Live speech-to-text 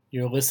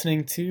You're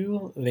listening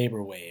to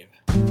Labor Wave.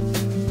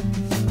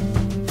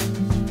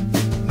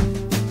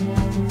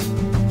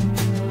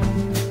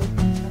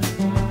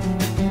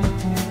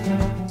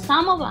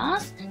 Some of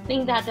us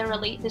think that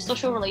the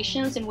social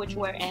relations in which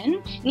we're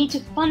in need to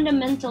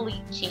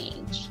fundamentally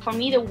change. For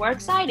me, the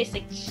work site is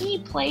a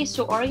key place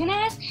to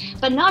organize,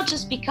 but not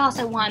just because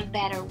I want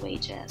better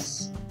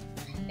wages.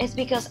 It's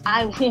because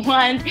I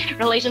want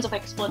relations of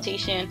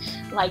exploitation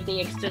like they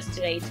exist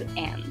today to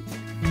end.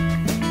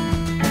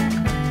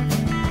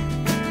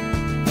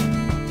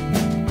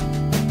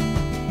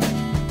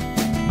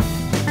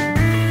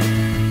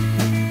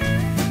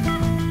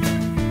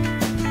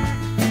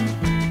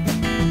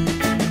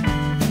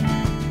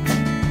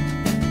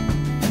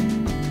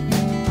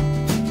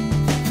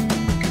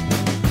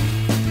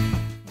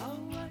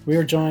 We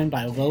are joined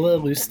by Lola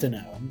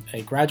Lustino,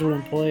 a graduate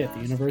employee at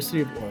the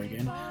University of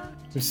Oregon,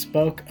 who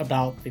spoke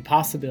about the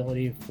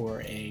possibility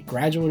for a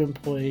graduate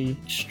employee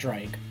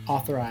strike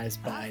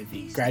authorized by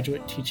the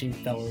Graduate Teaching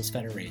Fellows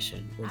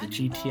Federation, or the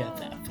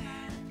GTFF.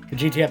 The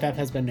GTFF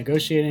has been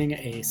negotiating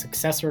a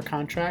successor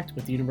contract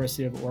with the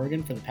University of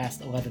Oregon for the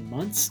past 11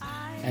 months,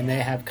 and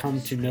they have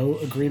come to no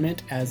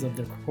agreement as of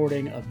the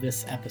recording of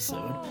this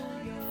episode.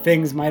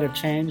 Things might have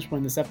changed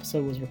when this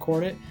episode was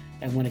recorded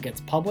and when it gets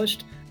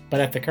published, but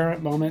at the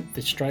current moment,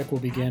 the strike will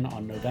begin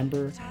on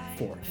November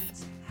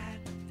 4th.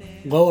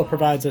 Lola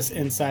provides us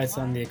insights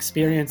on the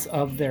experience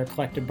of their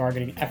collective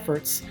bargaining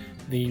efforts,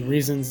 the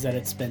reasons that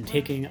it's been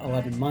taking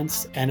 11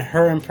 months, and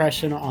her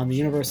impression on the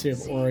University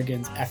of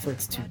Oregon's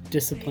efforts to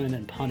discipline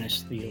and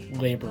punish the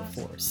labor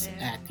force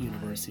at the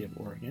University of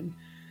Oregon.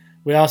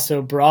 We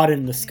also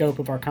broaden the scope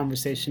of our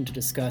conversation to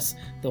discuss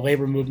the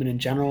labor movement in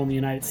general in the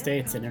United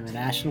States and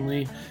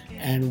internationally,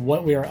 and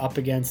what we are up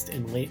against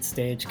in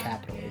late-stage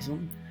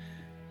capitalism.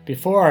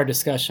 Before our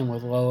discussion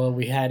with Lola,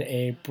 we had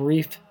a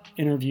brief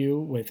interview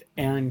with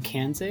Aaron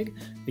Kanzig,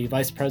 the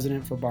Vice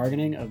President for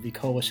Bargaining of the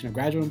Coalition of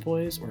Graduate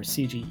Employees, or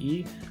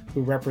CGE,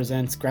 who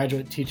represents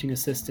graduate teaching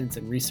assistants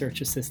and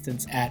research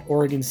assistants at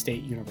Oregon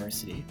State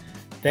University.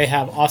 They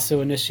have also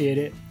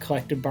initiated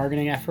collective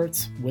bargaining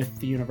efforts with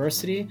the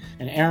university,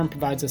 and Aaron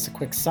provides us a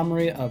quick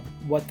summary of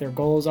what their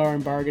goals are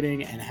in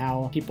bargaining and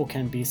how people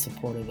can be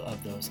supportive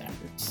of those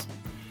efforts.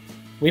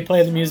 We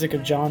play the music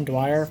of John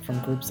Dwyer from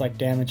groups like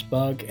Damaged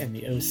Bug and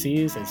the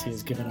OCs, as he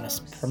has given us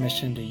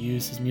permission to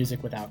use his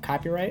music without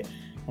copyright.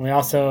 And we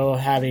also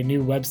have a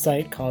new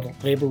website called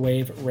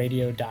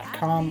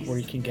laborwaveradio.com, where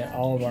you can get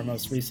all of our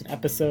most recent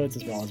episodes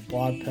as well as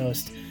blog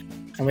posts.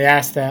 And we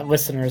ask that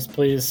listeners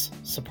please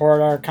support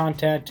our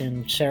content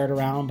and share it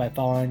around by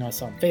following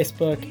us on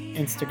Facebook,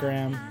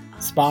 Instagram,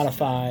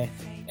 Spotify,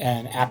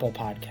 and Apple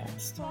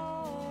Podcasts.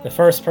 The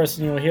first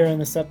person you will hear in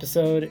this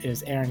episode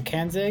is Aaron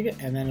Kanzig,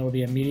 and then it will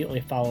be immediately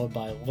followed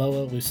by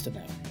Lola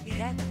Lustino.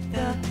 Let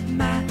the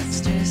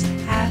masters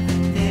have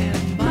their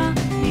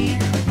money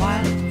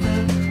while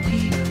the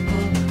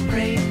people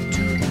pray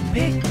to the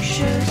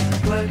pictures,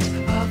 words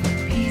of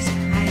peace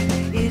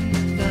hang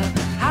in the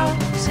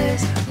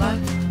houses, but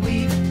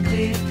we've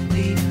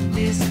clearly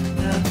missed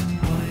the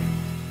point.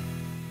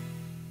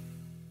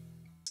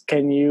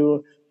 Can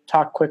you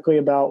talk quickly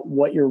about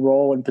what your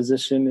role and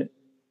position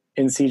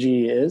in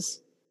CGE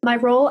is? My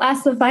role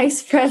as the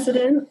Vice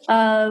President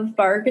of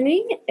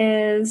Bargaining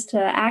is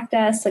to act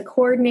as a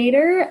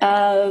coordinator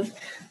of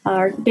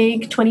our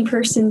big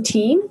 20-person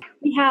team.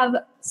 We have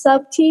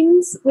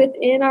sub-teams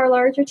within our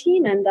larger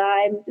team, and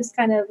I'm just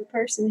kind of the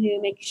person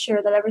who makes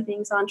sure that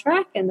everything's on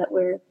track and that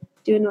we're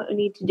doing what we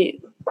need to do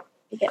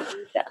to get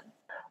things done.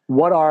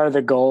 What are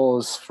the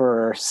goals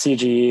for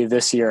CGE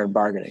this year in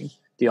bargaining?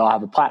 Do you all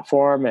have a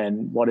platform,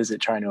 and what is it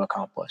trying to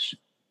accomplish?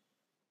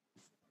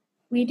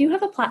 We do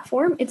have a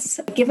platform. It's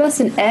Give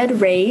Us an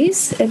Ed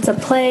Raise. It's a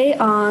play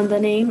on the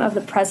name of the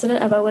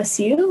president of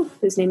OSU,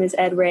 whose name is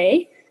Ed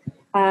Ray.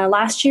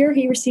 Last year,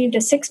 he received a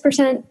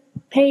 6%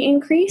 pay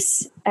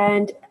increase,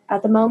 and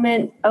at the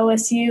moment,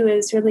 OSU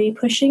is really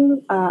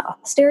pushing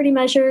austerity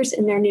measures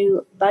in their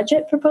new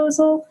budget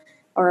proposal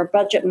or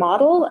budget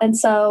model. And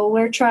so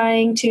we're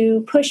trying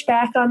to push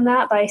back on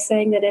that by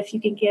saying that if you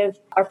can give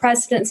our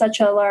president such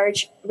a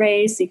large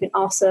raise, you can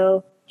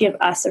also give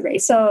us a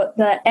raise. So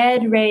the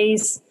Ed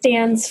raise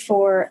stands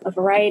for a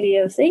variety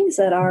of things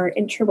that are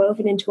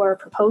interwoven into our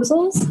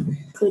proposals,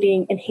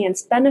 including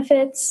enhanced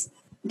benefits,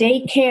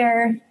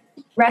 daycare,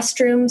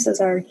 restrooms, as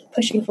are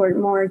pushing for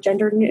more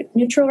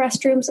gender-neutral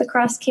restrooms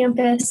across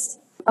campus,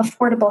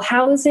 affordable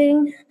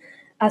housing,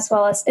 as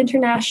well as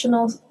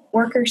international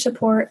worker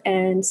support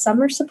and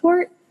summer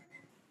support.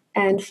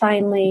 And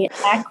finally,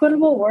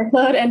 equitable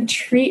workload and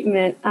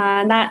treatment.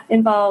 And that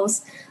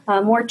involves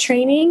more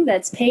training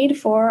that's paid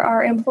for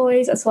our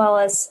employees, as well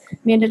as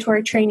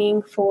mandatory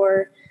training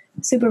for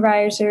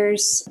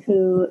supervisors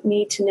who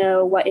need to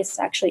know what is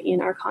actually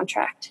in our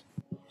contract.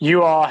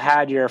 You all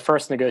had your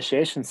first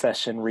negotiation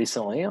session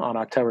recently on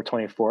October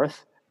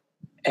 24th,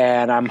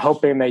 and I'm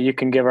hoping that you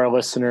can give our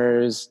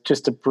listeners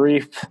just a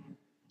brief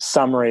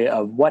summary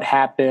of what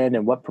happened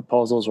and what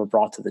proposals were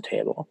brought to the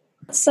table.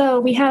 So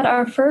we had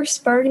our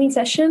first bargaining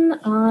session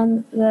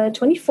on the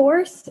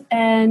 24th,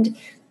 and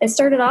It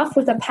started off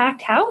with a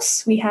packed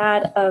house. We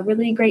had a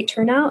really great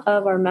turnout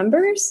of our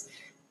members.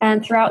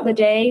 And throughout the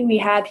day, we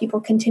had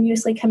people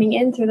continuously coming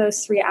in through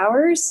those 3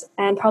 hours,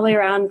 and probably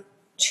around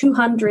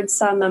 200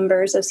 some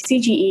members of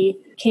CGE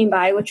came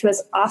by, which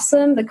was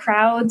awesome. The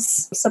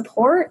crowd's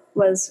support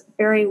was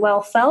very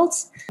well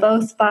felt,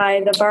 both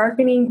by the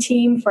bargaining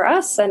team for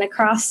us and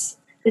across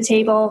the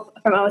table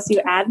from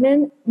OSU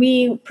admin.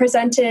 We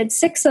presented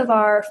 6 of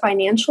our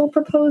financial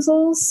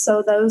proposals.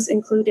 So those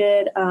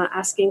included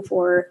asking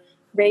for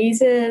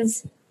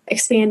raises,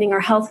 expanding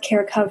our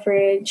healthcare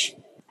coverage,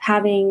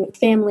 having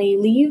family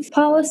leave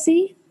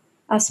policy,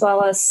 as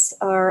well as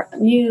our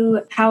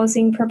new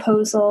housing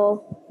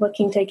proposal,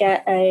 looking to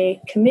get a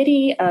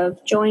committee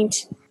of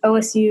joint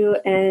OSU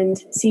and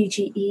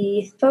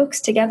CGE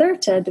folks together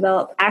to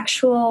develop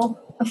actual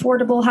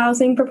affordable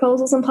housing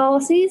proposals and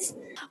policies.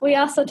 We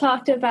also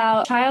talked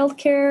about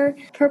childcare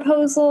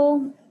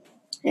proposal,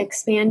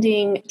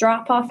 expanding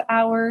drop-off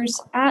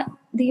hours at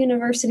the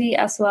university,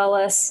 as well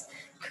as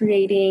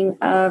creating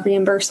a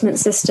reimbursement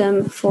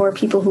system for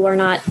people who are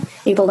not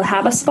able to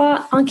have a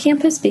spot on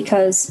campus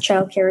because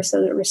childcare is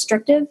so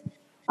restrictive,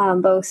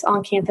 both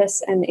on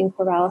campus and in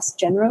Corvallis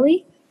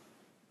generally.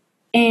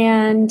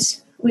 And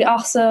we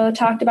also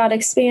talked about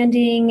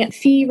expanding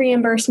fee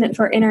reimbursement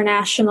for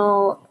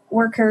international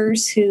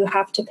workers who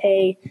have to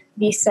pay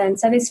visa and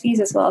studies fees,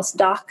 as well as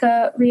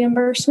DACA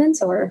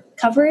reimbursements or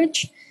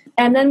coverage.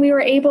 And then we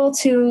were able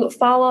to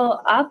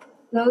follow up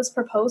those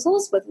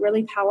proposals with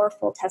really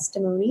powerful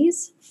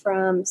testimonies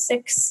from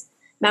 6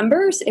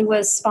 members. It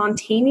was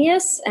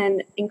spontaneous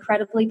and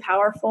incredibly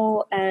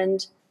powerful,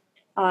 and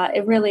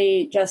it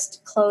really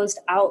just closed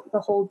out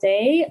the whole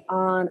day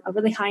on a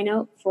really high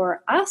note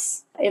for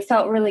us. It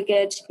felt really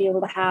good to be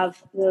able to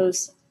have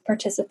those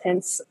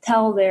participants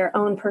tell their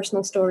own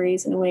personal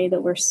stories in a way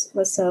that was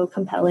so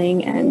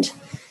compelling and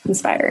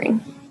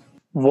inspiring.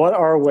 What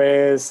are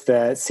ways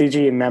that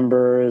CGE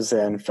members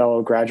and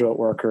fellow graduate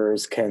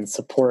workers can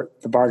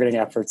support the bargaining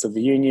efforts of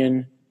the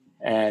union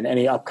and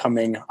any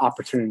upcoming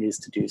opportunities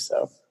to do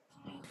so?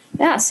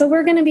 Yeah, so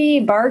we're going to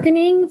be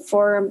bargaining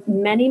for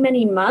many,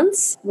 many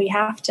months. We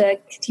have to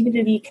continue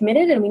to be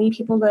committed, and we need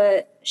people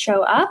to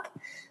show up.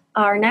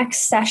 Our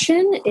next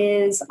session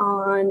is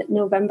on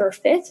November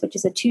 5th, which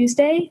is a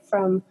Tuesday,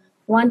 from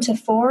 1 to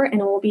 4, and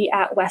it will be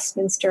at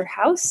Westminster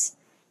House,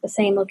 the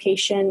same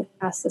location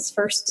as this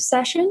first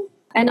session.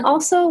 And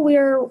also,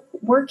 we're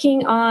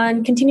working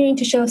on continuing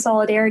to show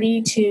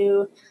solidarity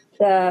to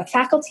the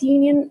faculty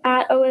union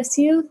at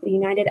OSU, the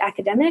United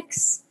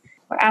Academics.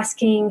 We're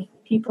asking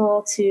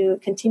people to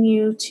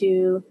continue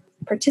to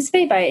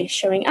participate by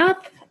showing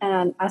up,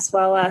 as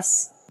well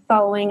as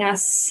following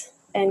us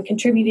and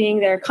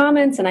contributing their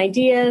comments and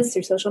ideas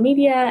through social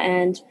media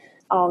and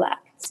all that.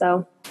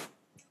 So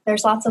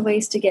there's lots of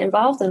ways to get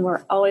involved, and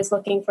we're always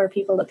looking for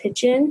people to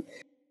pitch in.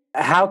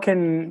 How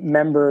can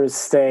members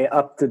stay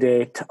up to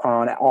date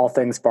on all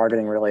things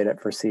bargaining related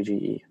for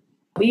CGE?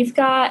 We've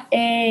got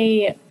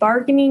a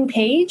bargaining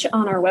page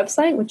on our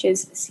website, which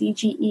is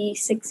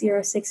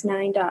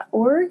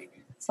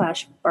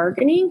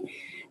cge6069.org/bargaining.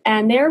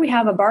 And there we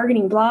have a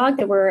bargaining blog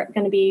that we're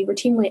going to be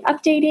routinely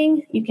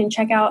updating. You can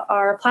check out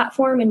our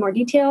platform in more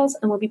details,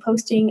 and we'll be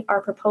posting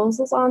our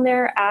proposals on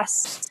there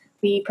as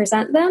we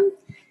present them.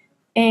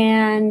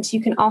 And you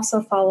can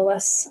also follow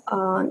us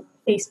on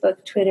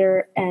Facebook,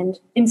 Twitter, and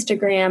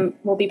Instagram.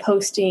 We'll be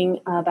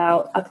posting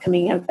about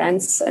upcoming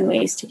events and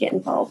ways to get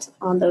involved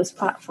on those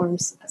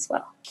platforms as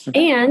well.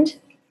 And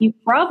you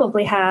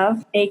probably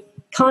have a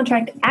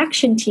contract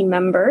action team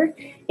member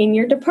in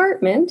your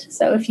department.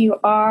 So if you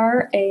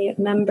are a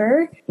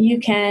member, you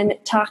can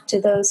talk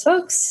to those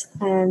folks,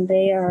 and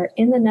they are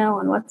in the know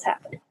on what's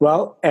happening.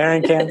 Well,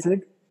 Erin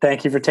Kanzig,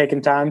 thank you for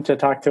taking time to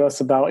talk to us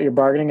about your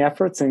bargaining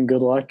efforts, and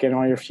good luck in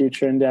all your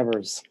future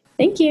endeavors.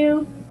 Thank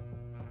you.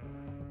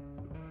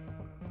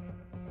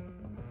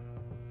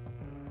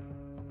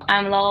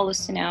 I'm Lola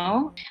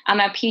Lucino. I'm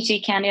a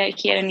PhD candidate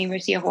here at the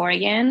University of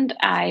Oregon.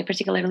 I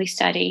particularly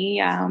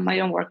study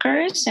migrant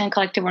workers and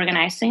collective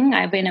organizing.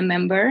 I've been a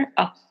member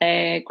of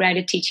the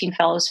Graduate Teaching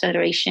Fellows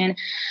Federation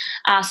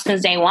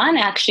since day one.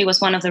 Actually,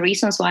 was one of the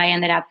reasons why I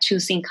ended up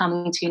choosing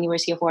coming to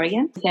University of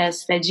Oregon,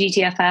 because the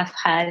GTFF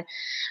had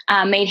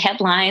made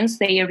headlines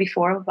the year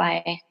before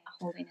by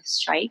holding a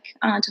strike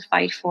to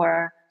fight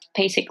for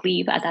paid sick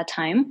leave at that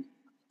time.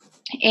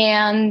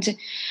 And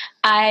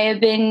I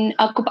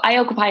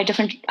occupy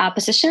different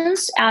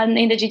positions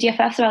in the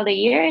GTFF throughout the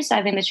years.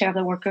 I've been the chair of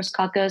the Workers'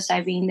 Caucus.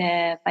 I've been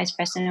the vice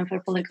president for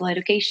political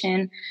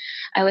education.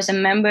 I was a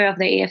member of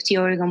the AFT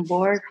Oregon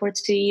board for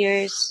 2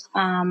 years.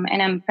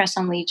 And I'm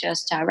presently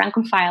just a rank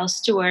and file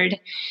steward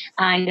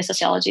in the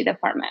sociology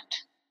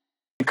department.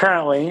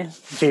 Currently,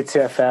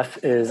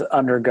 GTFF is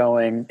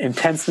undergoing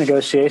intense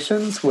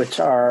negotiations, which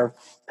are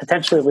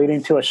potentially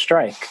leading to a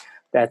strike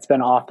that's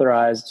been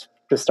authorized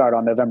to start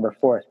on November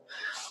 4th.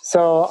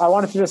 So I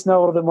wanted to just know a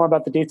little bit more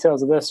about the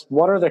details of this.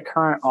 What are the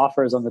current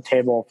offers on the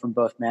table from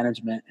both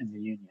management and the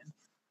union?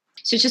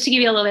 So just to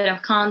give you a little bit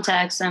of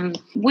context,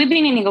 we've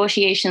been in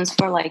negotiations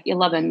for like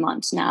 11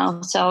 months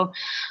now. So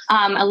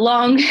a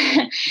long,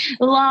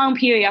 long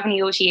period of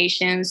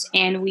negotiations.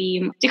 And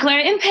we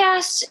declared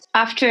impasse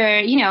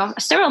after,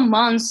 several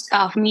months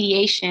of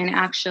mediation,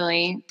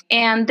 actually.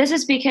 And this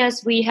is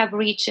because we have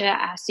reached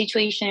a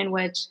situation in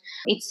which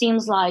it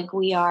seems like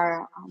we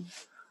are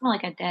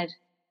like a dead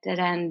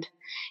end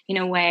in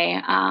a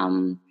way.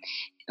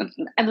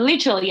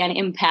 Literally an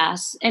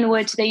impasse in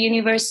which the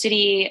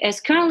university is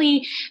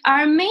currently,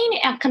 our main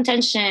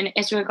contention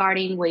is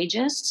regarding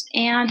wages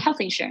and health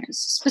insurance,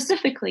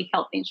 specifically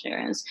health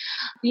insurance.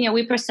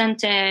 We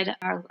presented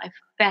our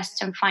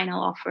best and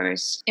final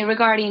offers.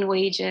 Regarding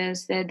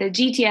wages, the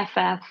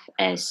GTFF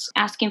is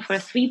asking for a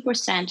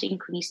 3%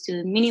 increase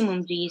to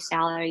minimum GE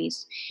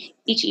salaries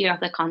each year of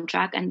the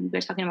contract, and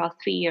we're talking about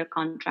 3-year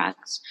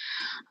contracts.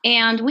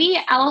 And we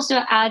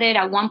also added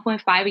a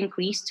 1.5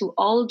 increase to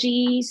all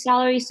GE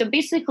salaries. So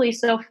basically,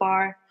 so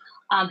far,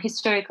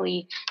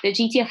 historically, the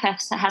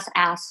GTFF has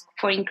asked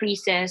for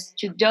increases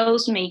to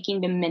those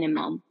making the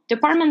minimum.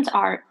 Departments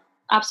are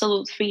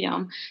absolute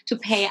freedom to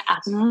pay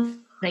as much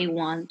they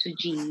want to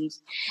Gs.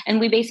 And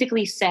we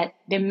basically set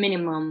the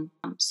minimum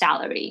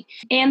salary.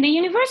 And the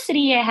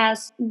university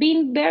has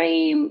been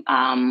very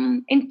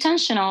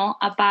intentional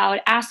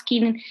about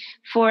asking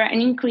for an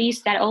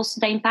increase that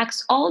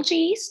impacts all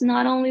Gs,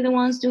 not only the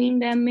ones doing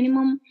the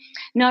minimum,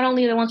 not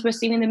only the ones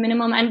receiving the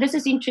minimum. And this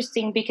is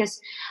interesting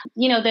because,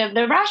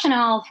 the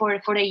rationale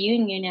for the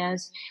union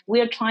is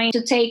we are trying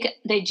to take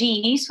the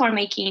Gs who are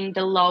making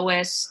the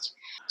lowest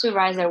to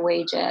rise their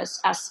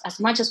wages as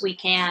much as we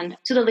can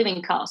to the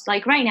living cost.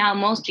 Like right now,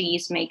 most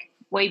Gs make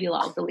way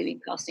below the living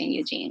cost in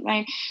Eugene,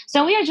 right?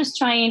 So we are just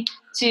trying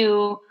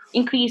to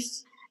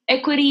increase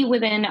equity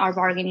within our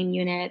bargaining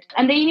unit.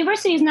 And the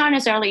university is not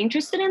necessarily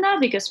interested in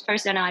that because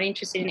first, they're not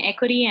interested in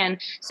equity, and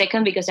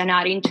second, because they're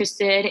not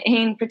interested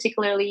in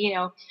particularly,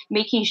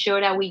 making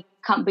sure that we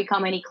can't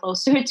become any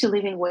closer to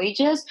living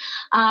wages.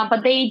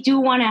 But they do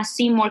want to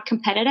seem more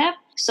competitive.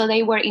 So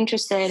they were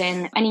interested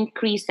in an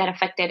increase that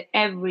affected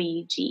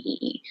every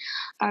GE.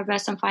 Our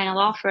best and final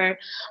offer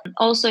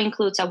also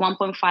includes a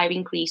 1.5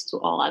 increase to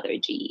all other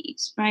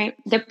GEs, right?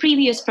 The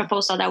previous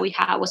proposal that we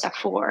had was a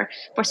 4%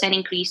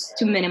 increase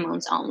to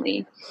minimums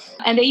only.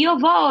 And the U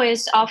of O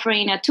is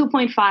offering a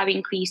 2.5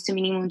 increase to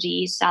minimum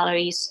GE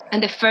salaries in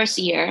the first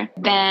year,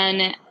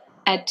 then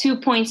a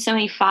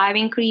 2.75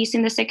 increase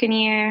in the second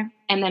year,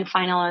 and then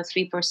final a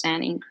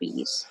 3%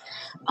 increase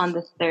on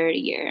the third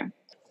year.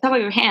 Top of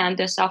your hand,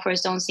 the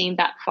offers don't seem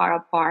that far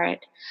apart,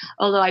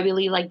 although I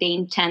believe like the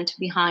intent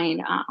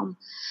behind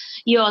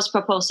UO's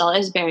proposal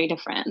is very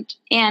different.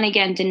 And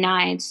again,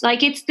 denied.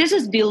 This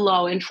is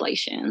below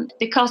inflation.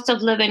 The cost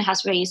of living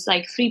has raised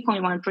like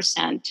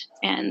 3.1%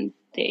 in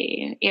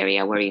the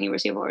area where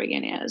University of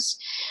Oregon is,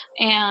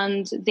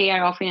 and they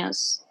are offering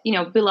us,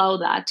 below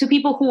that to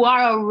people who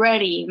are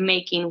already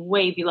making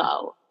way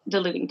below the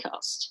living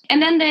cost.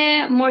 And then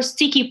the more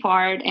sticky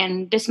part,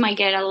 and this might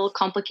get a little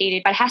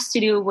complicated, but has to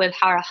do with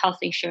how our health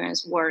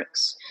insurance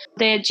works.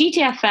 The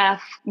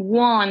GTFF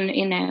won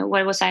in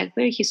what was a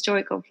very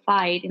historical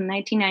fight in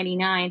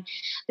 1999,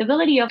 the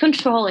ability of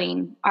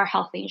controlling our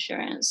health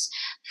insurance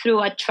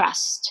through a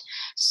trust.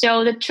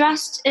 So the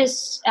trust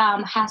has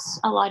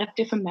a lot of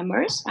different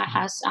members. It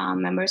has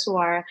members who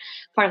are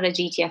part of the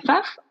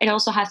GTFF. It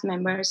also has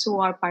members who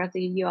are part of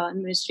the UO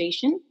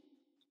administration.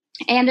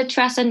 And the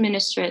trust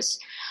administers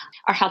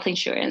our health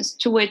insurance,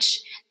 to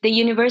which the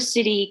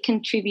university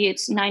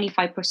contributes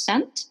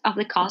 95% of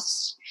the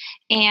costs,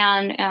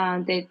 and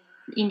the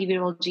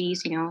individual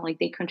Gs,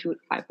 they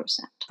contribute 5%.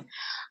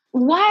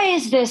 Why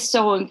is this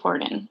so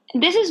important?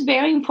 This is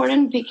very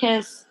important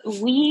because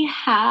we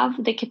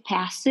have the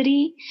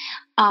capacity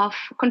of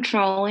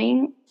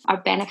controlling our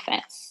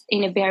benefits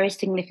in a very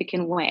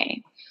significant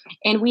way.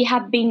 And we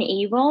have been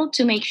able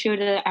to make sure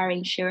that our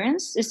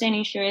insurance is an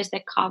insurance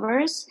that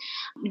covers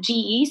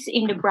GEs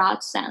in the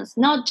broad sense,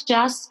 not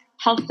just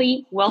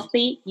healthy,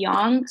 wealthy,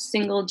 young,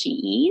 single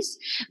GEs,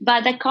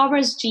 but that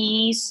covers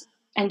GEs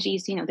and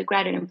GEs, the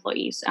graduate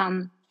employees,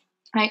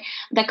 right?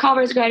 That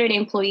covers graduate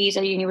employees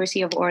at the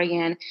University of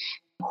Oregon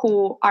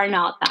who are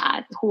not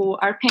that, who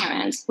are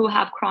parents, who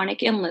have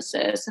chronic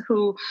illnesses,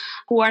 who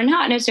are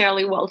not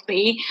necessarily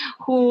wealthy,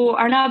 who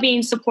are not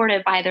being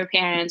supported by their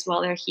parents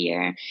while they're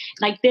here.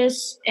 Like,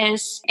 this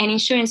is an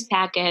insurance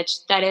package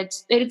that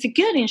it's a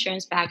good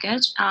insurance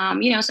package.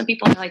 Some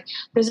people are like,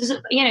 this is,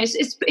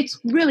 it's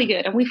really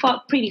good. And we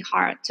fought pretty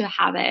hard to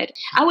have it.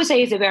 I would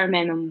say it's a bare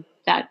minimum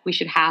that we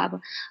should have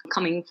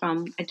coming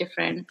from a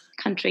different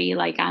country.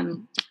 Like,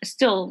 I'm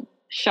still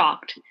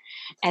shocked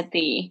at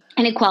the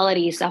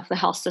inequalities of the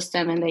health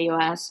system in the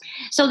US.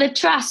 So the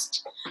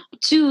trust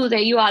to the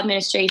UO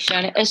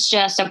administration is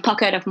just a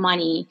pocket of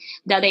money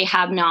that they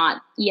have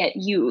not yet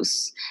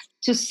used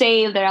to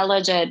save their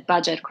alleged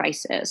budget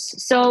crisis.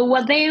 So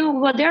what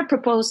they're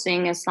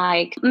proposing is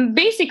like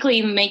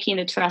basically making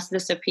the trust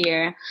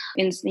disappear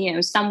in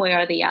some way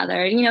or the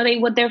other.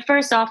 What their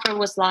first offer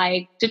was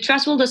like, the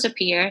trust will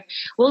disappear.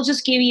 We'll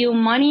just give you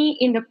money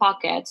in the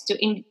pockets to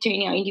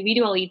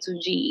individually to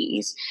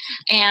GEs,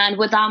 and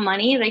with that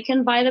money they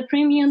can buy the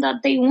premium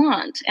that they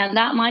want, and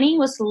that money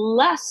was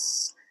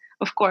less,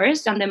 of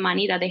course, than the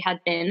money that they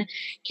had been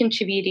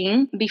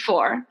contributing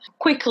before.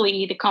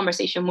 Quickly, the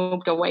conversation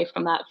moved away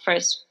from that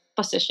first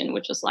position,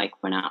 which was like,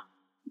 we're not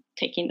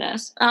taking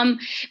this.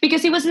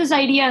 Because it was this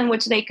idea in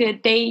which they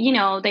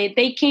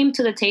came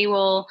to the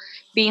table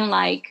being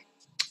like,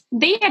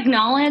 they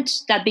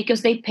acknowledge that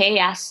because they pay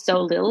us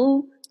so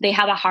little, they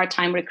have a hard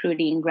time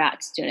recruiting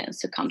grad students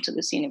to come to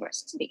this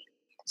university.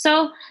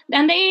 So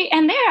they're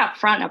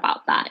upfront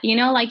about that,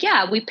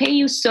 we pay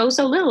you so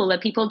little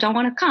that people don't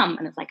want to come.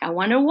 And it's like, I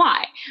wonder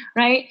why,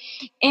 right?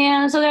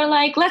 And so they're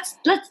like,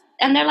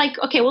 and they're like,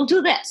 okay, we'll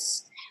do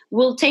this.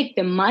 We'll take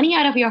the money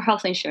out of your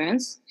health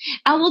insurance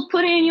and we'll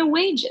put it in your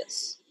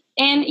wages.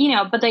 And,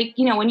 but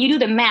when you do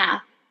the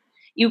math,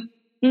 you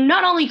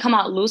not only come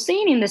out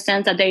losing in the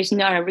sense that there's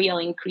not a real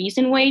increase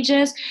in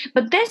wages,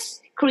 but this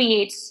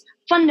creates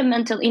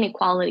fundamental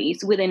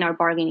inequalities within our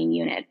bargaining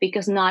unit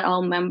because not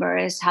all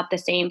members have the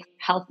same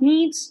health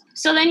needs.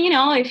 So then,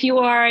 if you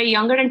are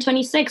younger than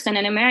 26 and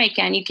an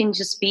American, you can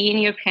just be in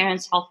your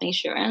parents' health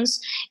insurance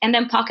and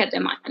then pocket the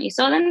money.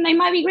 So then they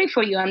might be great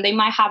for you, and they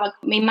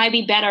might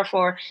be better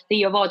for the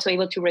U of O to be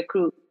able to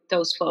recruit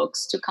those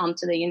folks to come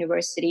to the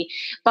university.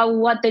 But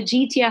what the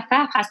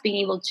GTFF has been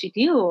able to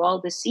do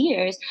all these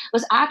years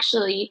was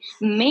actually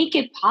make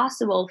it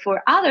possible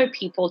for other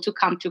people to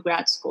come to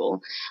grad school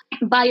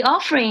by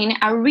offering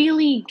a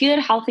really good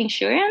health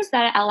insurance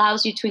that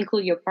allows you to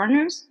include your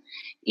partners,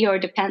 your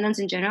dependents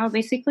in general,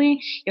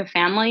 basically, your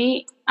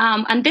family.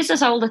 And this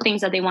is all the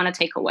things that they want to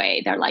take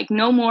away. They're like,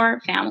 no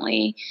more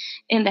family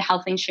in the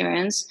health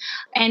insurance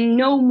and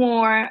no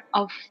more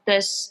of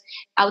this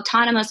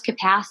autonomous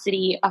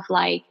capacity of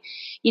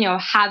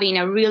having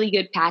a really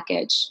good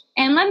package.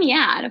 And let me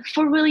add,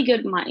 for really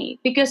good money,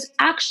 because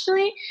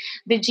actually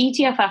the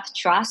GTFF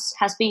Trust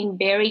has been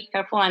very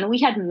careful, and we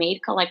had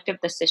made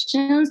collective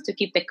decisions to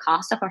keep the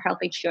cost of our health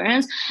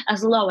insurance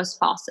as low as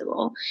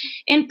possible.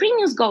 And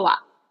premiums go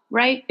up,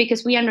 right?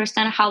 Because we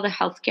understand how the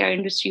healthcare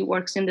industry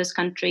works in this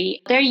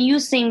country. They're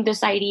using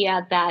this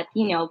idea that,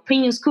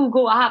 premiums could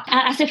go up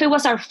as if it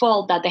was our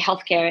fault that the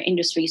healthcare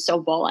industry is so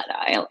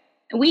volatile.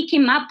 We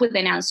came up with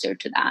an answer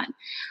to that,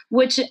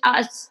 which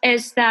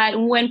is that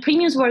when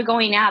premiums were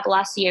going up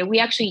last year, we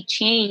actually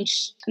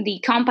changed the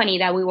company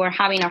that we were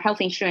having our health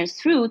insurance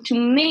through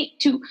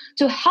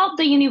to help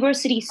the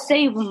university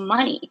save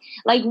money.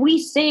 Like,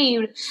 we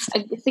saved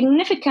a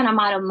significant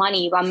amount of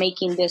money by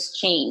making this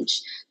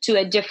change to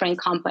a different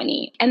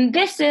company. And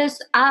this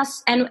is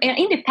us. And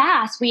in the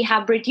past, we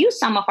have reduced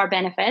some of our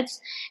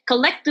benefits,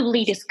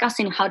 collectively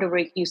discussing how to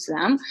reduce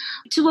them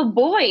to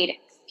avoid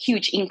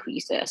huge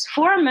increases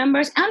for our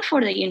members and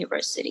for the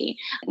university.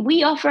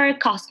 We offer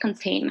cost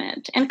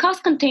containment. And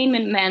cost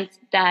containment meant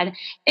that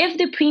if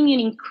the premium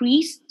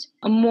increased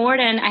more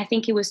than, I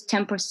think it was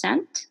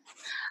 10%,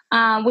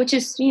 which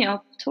is,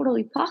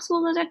 totally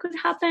possible that could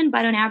happen,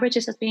 but on average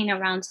it's been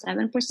around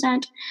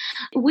 7%,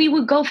 we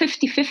would go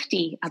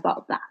 50-50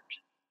 about that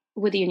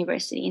with the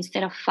university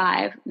instead of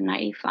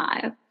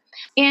 5.95.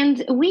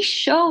 And we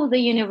show the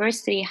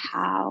university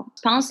how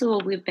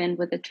responsible we've been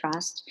with the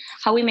trust,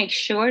 how we make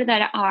sure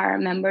that our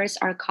members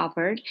are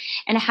covered,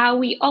 and how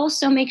we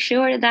also make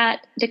sure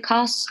that the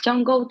costs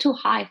don't go too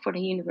high for the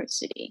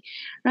university,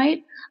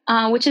 right?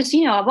 Which is,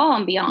 above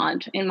and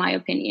beyond, in my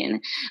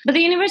opinion. But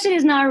the university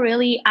is not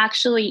really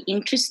actually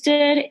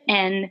interested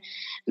in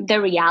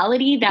the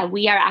reality that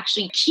we are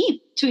actually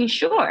cheap to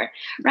insure,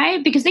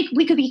 right? Because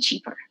we could be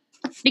cheaper,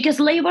 because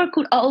labor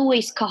could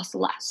always cost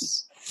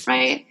less,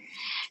 right?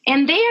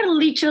 And they are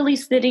literally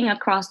sitting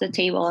across the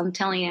table and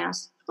telling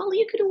us, well,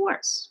 you could do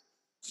worse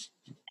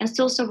and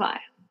still survive.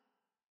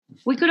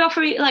 We could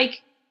offer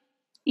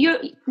you,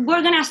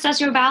 we're going to assess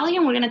your value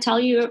and we're going to tell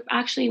you you're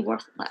actually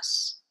worth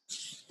less.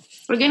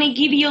 We're going to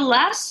give you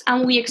less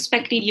and we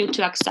expected you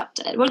to accept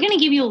it. We're going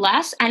to give you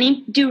less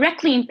and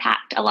directly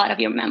impact a lot of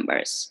your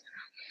members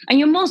and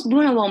your most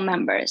vulnerable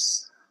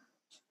members.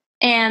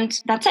 And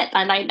that's it.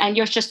 And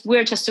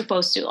we're just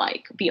supposed to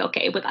be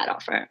okay with that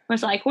offer.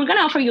 It's like, we're going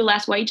to offer you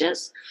less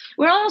wages.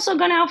 We're also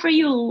going to offer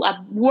you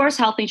a worse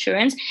health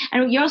insurance.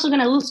 And you're also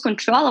going to lose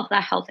control of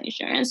that health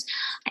insurance.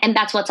 And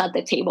that's what's at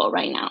the table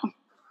right now.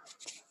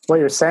 What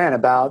you're saying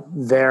about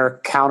their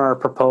counter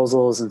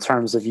proposals in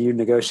terms of you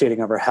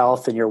negotiating over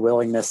health and your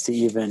willingness to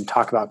even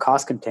talk about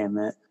cost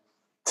containment,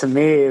 to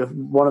me,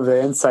 one of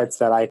the insights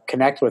that I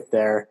connect with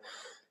there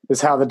is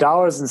how the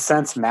dollars and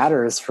cents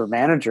matters for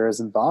managers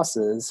and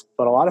bosses,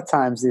 but a lot of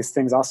times these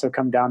things also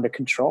come down to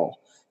control.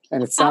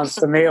 And it sounds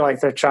to me like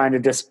they're trying to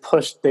just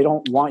push, they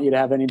don't want you to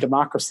have any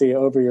democracy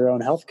over your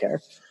own healthcare.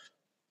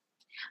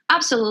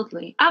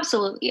 Absolutely.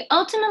 Absolutely.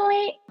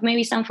 Ultimately,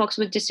 maybe some folks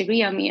would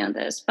disagree on me on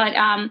this, but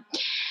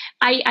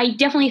I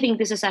definitely think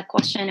this is a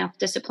question of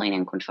discipline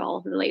and control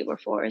of the labor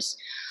force.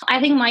 I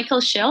think Michael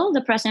Schill,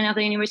 the president of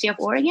the University of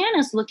Oregon,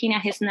 is looking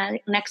at his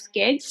next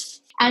gig.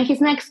 And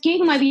his next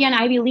gig might be an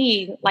Ivy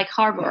League like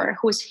Harvard,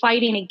 who is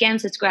fighting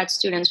against its grad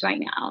students right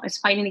now. It's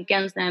fighting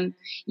against them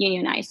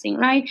unionizing,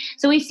 right?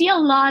 So we see a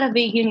lot of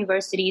big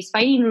universities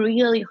fighting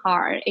really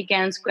hard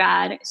against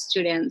grad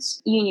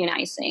students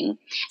unionizing.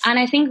 And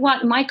I think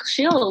what Michael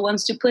Schill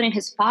wants to put in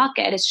his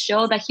pocket is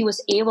show that he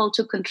was able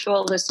to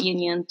control this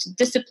union, to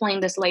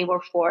discipline this labor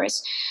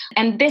force.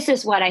 And this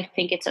is what I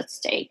think it's at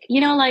stake.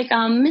 Like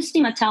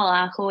Misty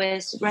Matella, who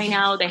is right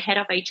now the head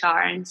of HR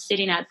and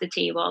sitting at the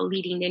table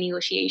leading the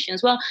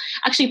negotiations. Well,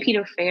 actually,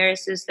 Peter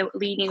Ferris is the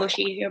lead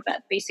negotiator,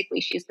 but basically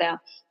she's the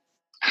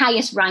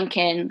highest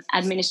ranking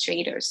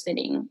administrator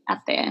sitting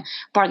at the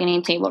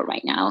bargaining table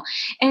right now.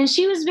 And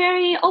she was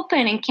very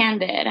open and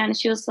candid. And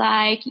she was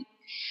like,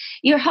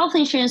 your health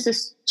insurance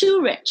is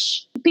too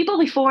rich. People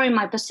before in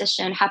my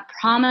position have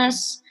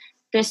promised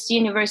this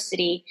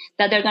university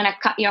that they're going to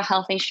cut your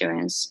health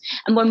insurance.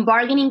 And when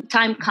bargaining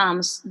time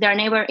comes, they're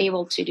never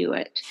able to do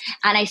it.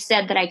 And I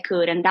said that I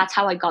could, and that's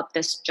how I got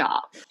this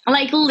job.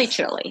 Like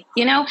literally,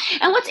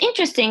 And what's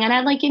interesting, and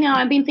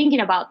I've been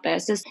thinking about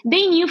this, is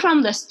they knew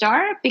from the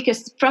start,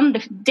 because from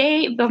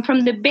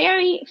the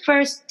very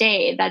first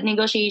day that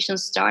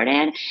negotiations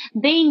started,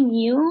 they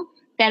knew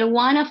that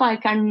one of our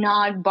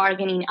not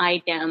bargaining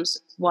items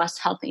was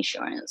health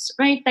insurance,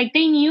 right? Like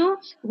they knew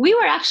we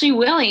were actually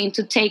willing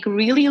to take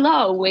really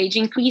low wage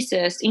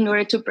increases in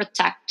order to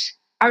protect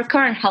our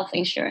current health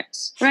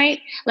insurance, right?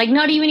 Like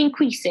not even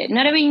increase it,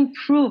 not even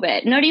improve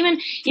it, not even,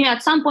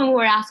 at some point we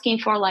were asking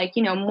for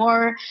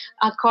more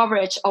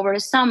coverage over the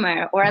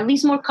summer, or at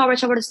least more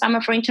coverage over the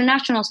summer for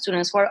international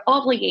students who are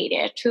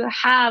obligated to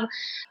have,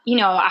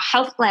 a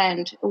health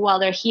plan while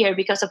they're here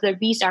because of their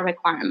visa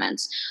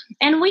requirements.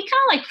 And we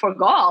kind of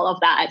forgo all of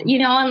that,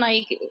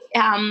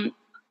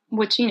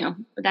 which,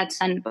 that's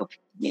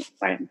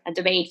for a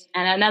debate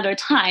and another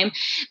time.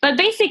 But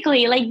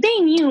basically, they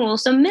knew,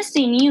 so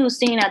Misty knew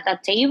sitting at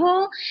that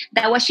table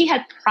that what she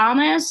had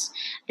promised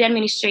the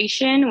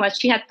administration, what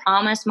she had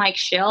promised Mike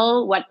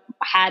Schill, what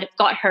had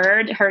got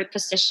her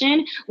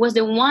position, was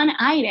the one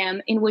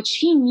item in which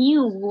she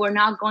knew we were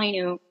not going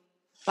to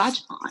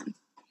budge on.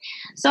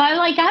 So I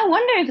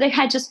wonder if they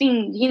had just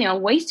been,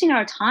 wasting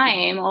our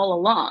time all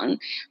along,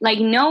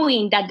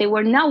 knowing that they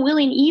were not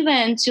willing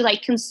even to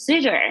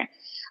consider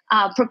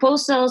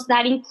proposals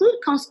that include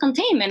cost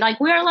containment.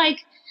 We're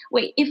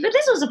wait, if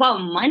this was about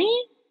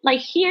money,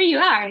 here you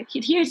are,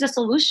 here's the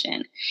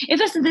solution. If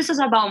this is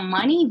about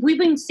money, we've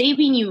been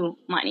saving you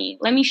money.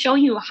 Let me show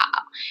you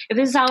how. If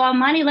this is about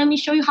money, let me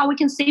show you how we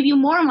can save you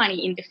more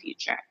money in the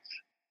future.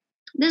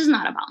 This is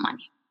not about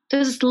money.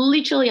 This is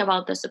literally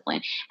about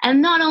discipline.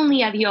 And not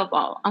only at U of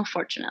O,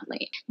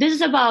 unfortunately. This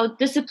is about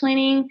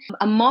disciplining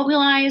a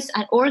mobilized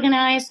and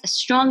organized, a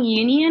strong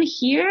union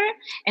here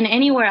and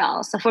anywhere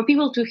else. So for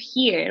people to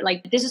hear,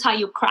 this is how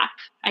you crack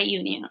a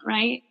union,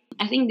 right?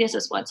 I think this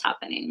is what's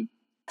happening.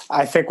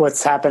 I think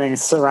what's happening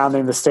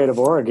surrounding the state of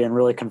Oregon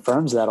really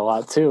confirms that a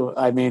lot too.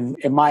 I mean,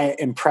 in my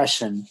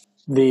impression,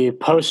 the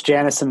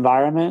post-Janus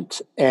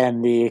environment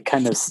and the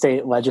kind of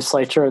state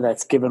legislature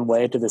that's given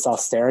way to this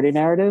austerity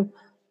narrative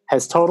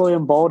has totally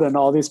emboldened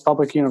all these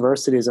public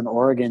universities in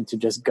Oregon to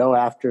just go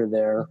after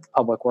their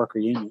public worker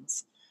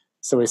unions.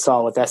 So we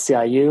saw with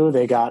SEIU,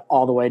 they got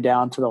all the way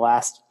down to the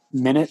last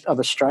minute of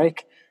a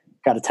strike,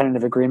 got a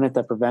tentative agreement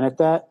that prevented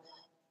that.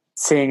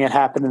 Seeing it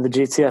happen in the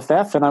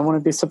GTFF, and I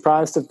wouldn't be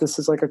surprised if this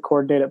is a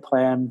coordinated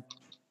plan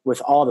with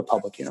all the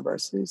public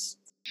universities.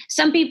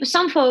 Some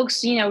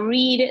folks,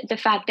 read the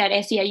fact that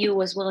SEIU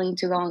was willing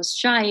to go on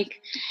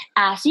strike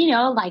as,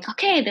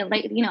 okay,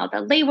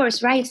 the labor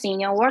is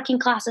rising, working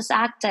class is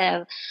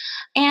active.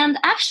 And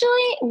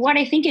actually, what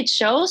I think it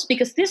shows,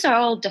 because these are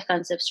all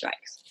defensive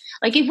strikes.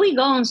 If we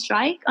go on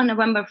strike on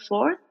November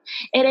 4th,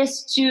 it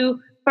is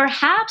to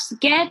perhaps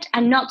get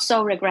a not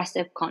so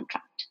regressive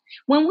contract.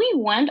 When we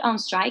went on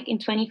strike in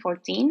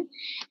 2014,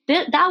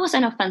 that was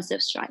an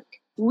offensive strike.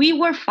 We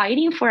were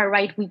fighting for a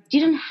right we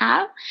didn't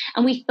have,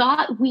 and we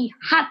thought we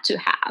had to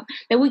have,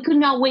 that we could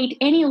not wait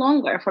any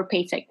longer for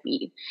paid sick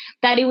leave,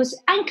 that it was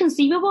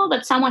inconceivable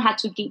that someone had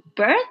to give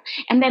birth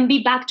and then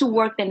be back to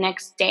work the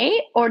next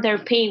day, or their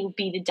pay would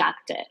be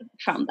deducted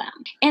from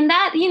them. And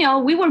that,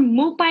 we were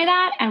moved by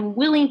that and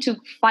willing to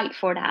fight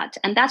for that.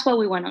 And that's why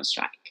we went on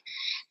strike.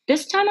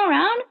 This time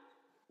around,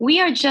 we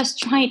are just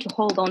trying to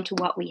hold on to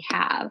what we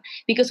have.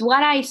 Because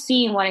what I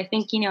see and what I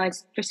think,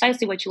 it's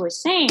precisely what you were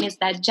saying, is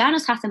that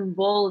Janus has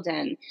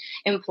emboldened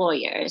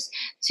employers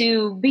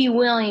to be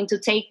willing to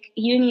take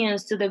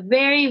unions to the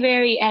very,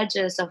 very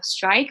edges of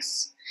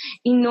strikes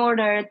in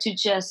order to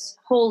just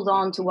hold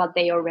on to what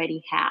they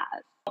already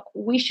have.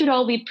 We should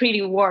all be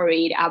pretty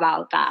worried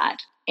about that.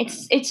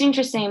 It's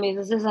interesting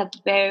because this is a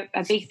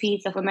big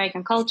piece of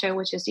American culture,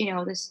 which is,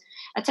 this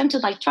attempt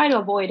to try to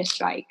avoid a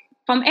strike.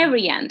 from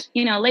every end,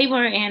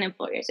 labor and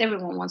employers.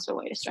 Everyone wants to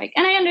avoid a strike.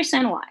 And I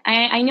understand why.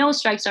 I know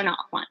strikes are not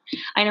fun.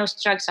 I know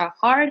strikes are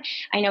hard.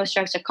 I know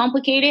strikes are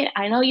complicated.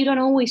 I know you don't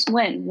always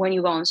win when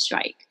you go on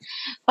strike.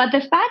 But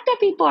the fact that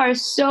people are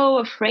so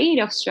afraid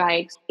of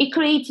strikes, it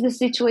creates the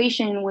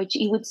situation in which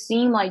it would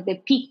seem like the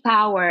peak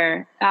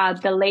power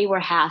the labor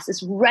has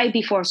is right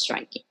before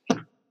striking.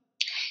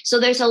 So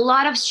there's a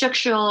lot of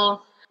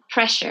structural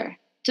pressure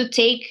to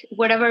take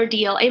whatever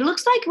deal. It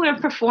looks like we're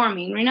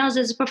performing.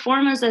 There's a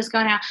performance that's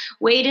going to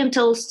wait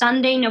until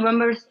Sunday,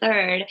 November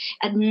 3rd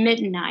at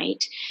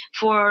midnight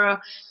for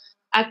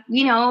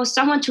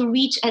someone to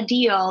reach a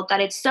deal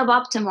that it's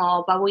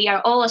suboptimal, but we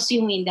are all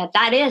assuming that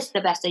that is the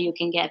best that you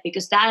can get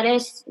because that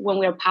is when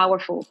we're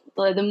powerful,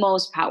 the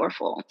most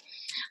powerful.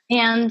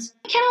 And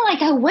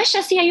I wish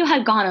SEIU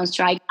had gone on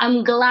strike.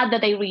 I'm glad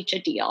that they reached a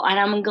deal, and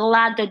I'm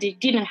glad that they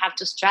didn't have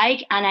to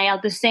strike. And I,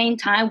 at the same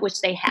time, wish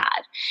they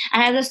had.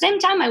 And at the same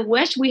time, I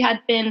wish we had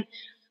been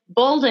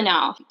bold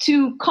enough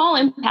to call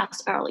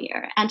impacts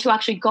earlier and to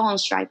actually go on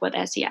strike with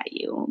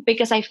SEIU,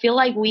 because I feel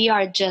like we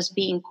are just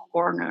being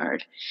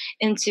cornered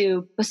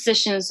into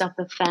positions of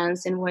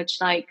defense in which,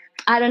 I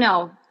don't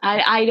know.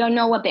 I don't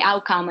know what the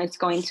outcome is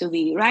going to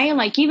be, right?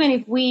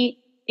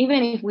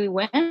 Even if we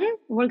win,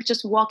 we're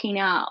just walking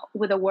out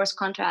with a worse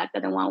contract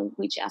than the one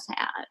we just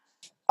had.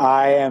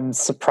 I am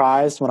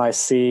surprised when I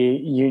see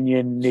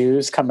union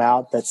news come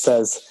out that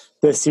says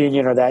this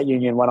union or that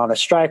union went on a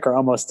strike or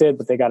almost did,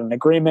 but they got an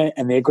agreement,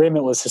 and the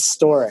agreement was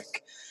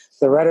historic.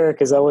 The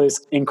rhetoric is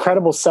always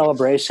incredible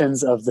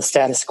celebrations of the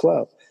status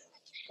quo.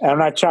 And I'm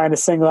not trying to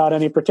single out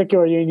any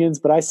particular unions,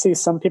 but I see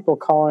some people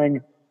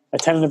calling a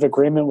tentative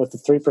agreement with the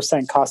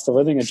 3% cost of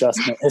living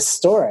adjustment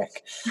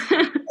historic.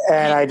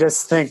 And I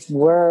just think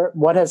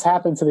what has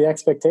happened to the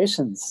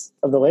expectations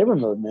of the labor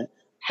movement?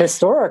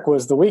 Historic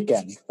was the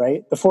weekend,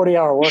 right? The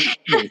 40-hour work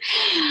week.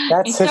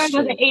 That's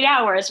history. With 8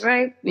 hours,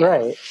 right? Yeah.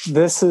 Right.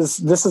 This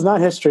is not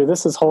history.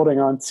 This is holding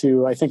on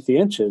to, I think, the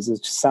inches.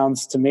 It just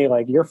sounds to me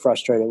like you're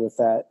frustrated with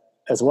that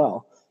as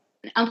well.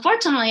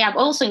 Unfortunately, I've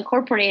also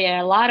incorporated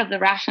a lot of the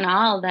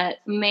rationale that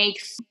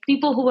makes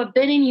people who have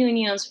been in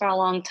unions for a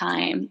long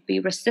time be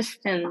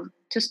resistant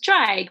to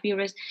strike,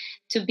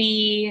 to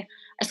be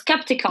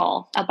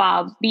skeptical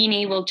about being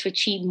able to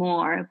achieve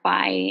more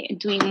by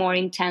doing more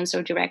intense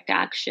or direct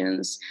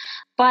actions.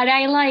 But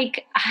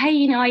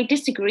I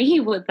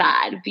disagree with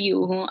that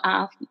view.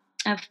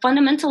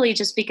 Fundamentally,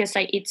 just because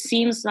it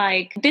seems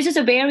like this is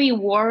a very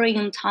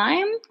worrying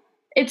time.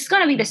 It's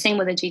going to be the same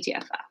with the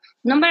GTFF.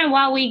 No matter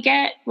what we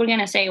get, we're going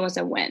to say it was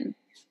a win,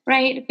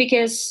 right?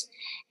 Because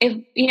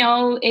it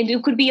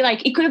could be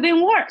it could have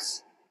been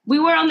worse. We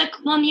were on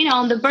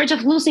the verge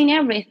of losing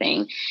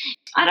everything.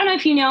 I don't know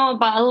if you know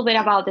a little bit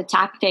about the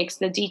tactics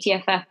the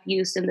GTFF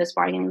used in this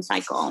bargaining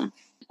cycle.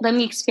 Let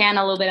me expand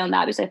a little bit on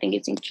that because I think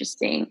it's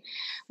interesting.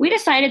 We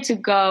decided to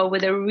go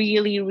with a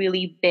really,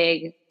 really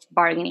big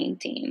bargaining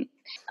team.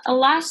 The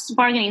last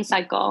bargaining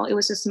cycle, it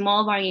was a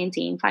small bargaining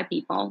team, 5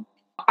 people.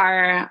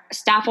 Our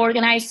staff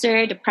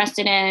organizer, the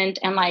president,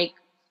 and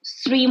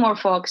 3 more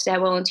folks that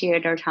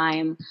volunteered their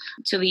time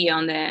to be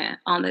on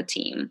the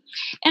team.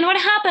 And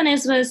what happened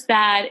was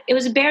that it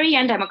was a very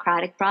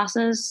undemocratic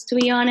process, to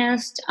be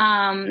honest,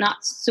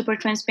 not super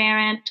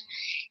transparent.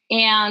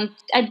 And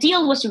a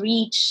deal was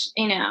reached,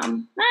 it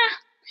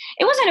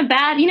wasn't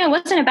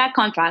a bad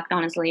contract,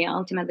 honestly.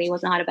 Ultimately, it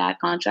was not a bad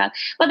contract.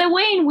 But the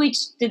way in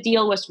which the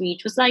deal was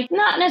reached was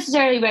not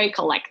necessarily very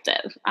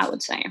collective, I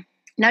would say.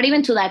 Not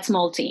even to that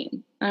small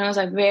team. And it was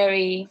a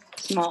very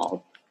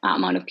small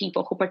amount of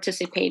people who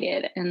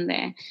participated in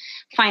the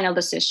final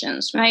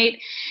decisions, right?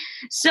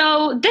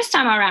 So this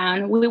time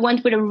around, we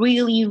went with a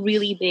really,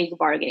 really big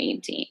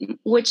bargaining team,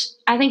 which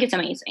I think is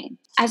amazing.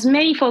 As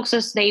many folks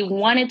as they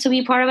wanted to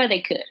be part of it,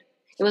 they could.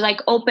 It was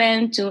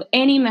open to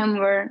any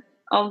member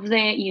of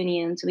the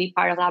union to be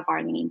part of that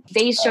bargaining.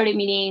 They started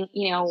meeting,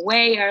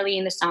 way early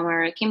in the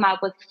summer, came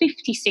up with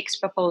 56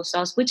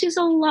 proposals, which is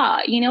a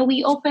lot.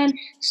 We opened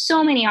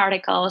so many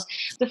articles.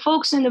 The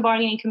folks in the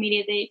bargaining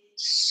committee, they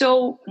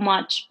so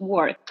much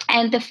work.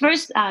 And the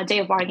first day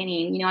of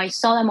bargaining, I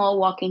saw them all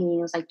walking in.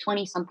 It was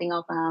 20-something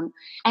of them.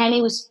 And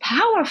it was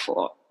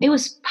powerful. It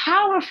was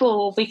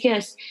powerful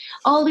because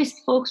all these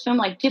folks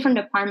from different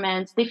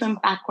departments,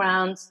 different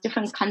backgrounds,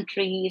 different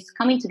countries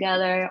coming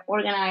together,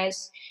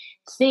 organized,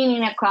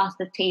 sitting across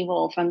the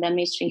table from the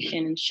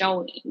administration and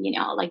showing,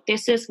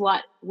 this is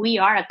what we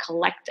are, a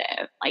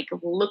collective.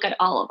 Look at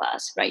all of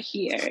us right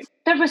here.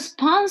 The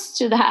response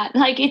to that,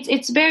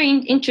 it's very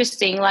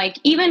interesting.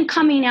 Even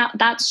coming out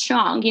that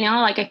strong,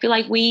 I feel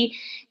like we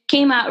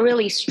came out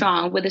really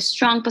strong with a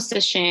strong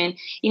position.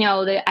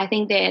 I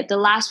think that the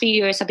last few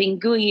years have been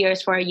good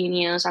years for our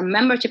unions. Our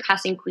membership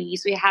has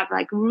increased. We have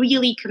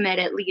really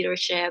committed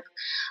leadership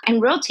and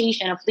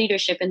rotation of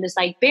leadership in this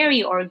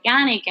very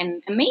organic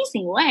and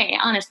amazing way,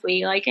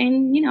 honestly.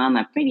 And I'm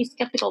a pretty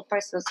skeptical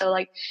person. So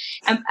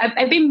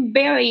I've been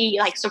very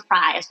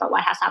surprised by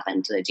what has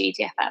happened to the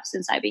GTFF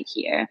since I've been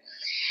here.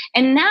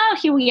 And now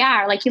here we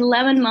are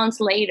 11 months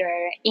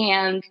later,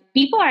 and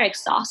people are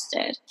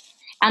exhausted.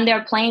 and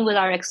they're playing with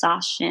our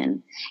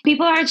exhaustion.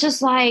 People are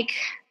just like,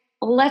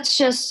 let's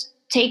just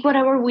take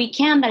whatever we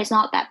can that is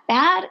not that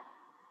bad,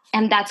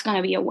 and that's going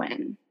to be a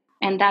win.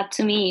 And that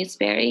to me is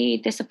very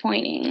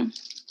disappointing.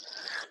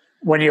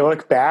 When you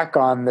look back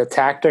on the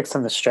tactics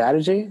and the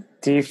strategy,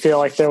 do you feel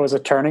like there was a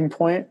turning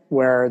point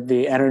where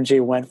the energy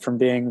went from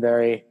being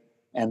very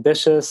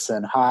ambitious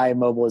and high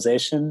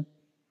mobilization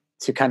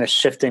to kind of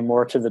shifting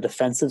more to the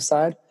defensive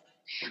side?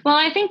 Well,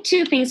 I think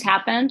two things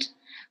happened.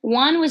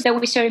 One was that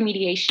we started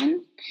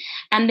mediation.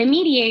 And the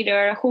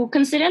mediator, who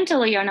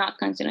coincidentally or not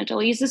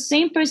coincidentally, is the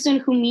same person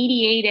who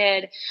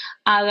mediated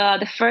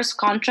the first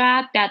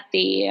contract that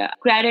the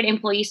Graduate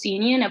Employees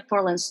Union at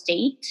Portland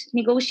State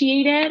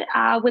negotiated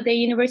with the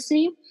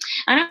university.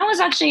 And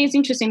it's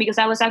interesting because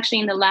I was actually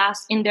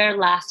in their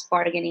last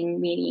bargaining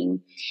meeting.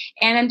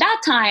 And at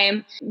that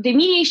time, the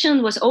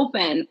mediation was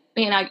open.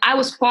 I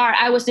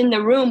was in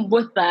the room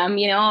with them,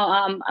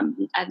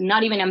 I'm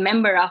not even a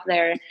member of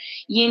their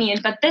union.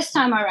 But this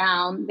time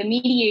around, the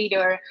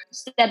mediator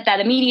said that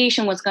the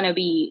mediation was going to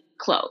be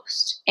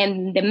closed.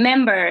 And the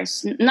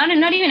members, not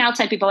even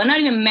outside people, and not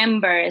even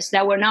members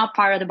that were not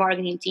part of the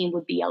bargaining team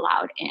would be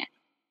allowed in.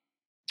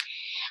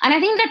 And I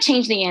think that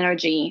changed the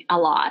energy a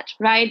lot,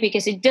 right?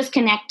 Because it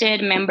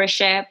disconnected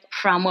membership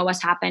from what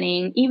was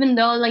happening, even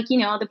though,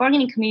 the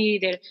bargaining committee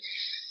did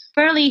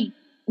fairly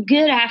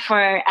good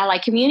effort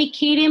at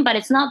communicating, but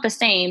it's not the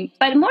same.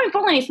 But more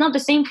importantly, it's not the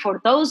same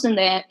for those in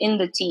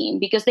the team,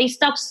 because they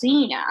stopped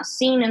seeing us,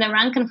 seeing in the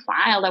rank and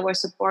file that we're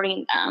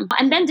supporting them.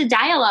 And then the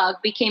dialogue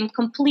became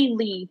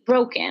completely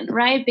broken,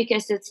 right?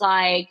 Because it's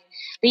like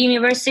the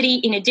university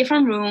in a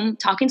different room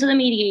talking to the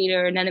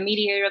mediator, and then the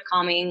mediator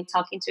coming,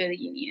 talking to the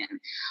union.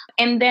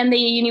 And then the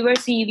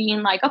university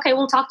being like, okay,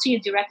 we'll talk to you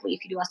directly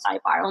if you do a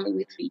sidebar only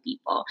with 3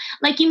 people.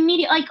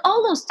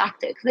 All those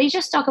tactics, they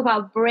just talk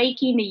about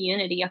breaking the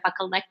unity of a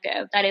collective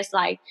that is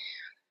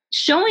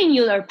showing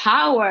you their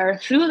power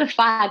through the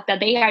fact that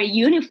they are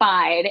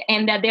unified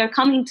and that they're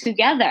coming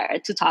together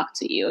to talk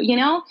to you,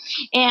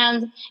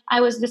 And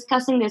I was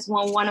discussing this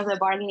one of the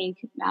bargaining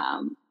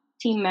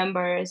team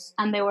members,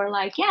 and they were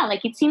like,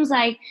 it seems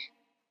like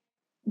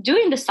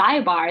during the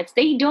sidebars,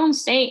 they don't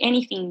say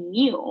anything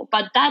new,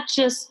 but that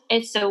just,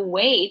 it's a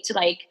way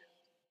to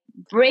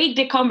break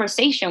the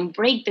conversation,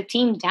 break the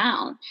team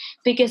down,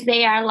 because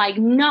they are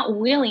not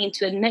willing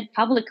to admit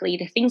publicly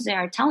the things they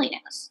are telling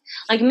us.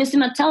 Mr.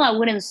 Matella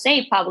wouldn't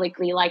say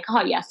publicly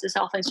oh yes, this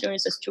health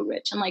insurance is too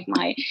rich, and my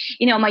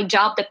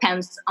job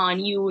depends on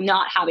you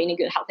not having a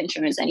good health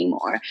insurance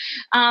anymore.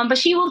 But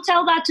she will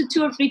tell that to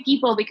 2 or 3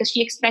 people because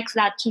she expects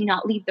that to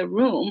not leave the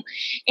room.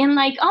 And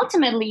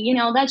ultimately,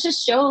 that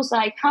just shows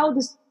how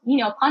this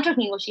contract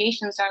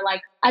negotiations are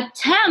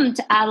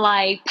attempt at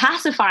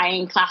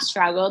pacifying class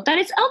struggle that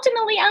is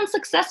ultimately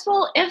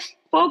unsuccessful if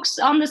folks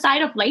on the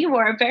side of labor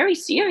are very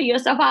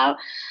serious about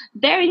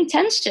their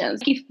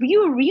intentions. If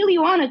you really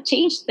want to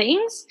change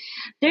things,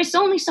 there's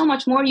only so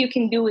much more you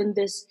can do in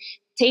these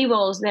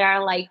tables that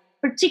are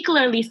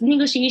particularly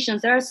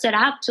negotiations that are set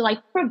up to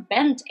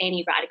prevent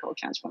any radical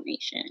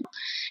transformation.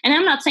 And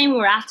I'm not saying we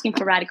were asking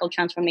for radical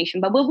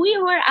transformation, but what we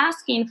were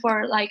asking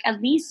for,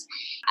 at least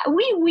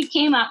we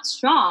came out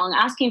strong,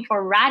 asking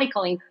for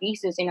radical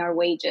increases in our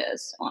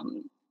wages.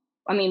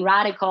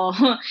 Radical,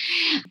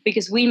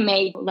 because we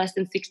made less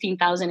than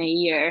 $16,000 a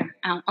year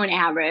on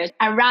average.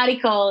 A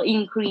radical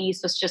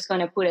increase was just going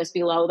to put us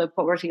below the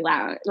poverty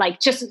line,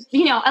 just,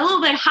 a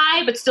little bit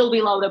high, but still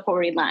below the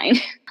poverty line.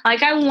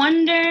 I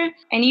wonder,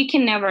 and you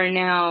can never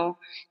know,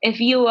 if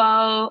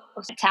UO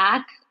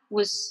attack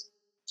was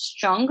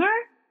stronger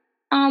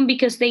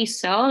because they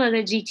saw that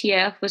the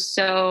GTF was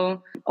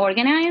so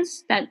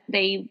organized that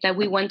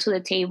we went to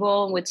the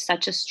table with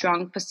such a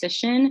strong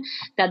position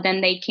that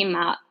then they came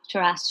out to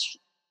us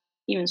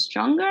even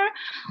stronger,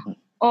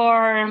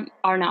 or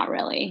not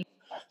really.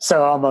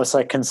 So almost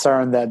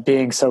concerned that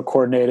being so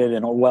coordinated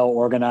and well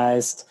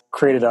organized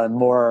created a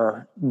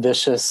more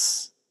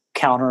vicious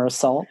counter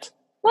assault.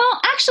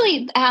 Well,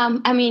 actually,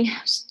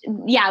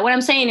 what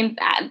I'm saying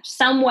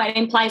somewhat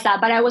implies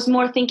that, but I was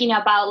more thinking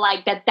about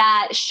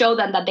that showed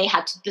them that they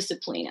had to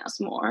discipline us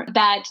more,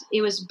 that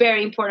it was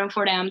very important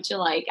for them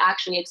to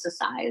actually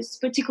exercise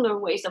particular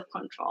ways of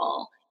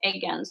control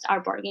against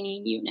our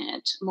bargaining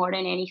unit more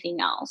than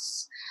anything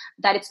else,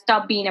 that it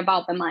stopped being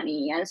about the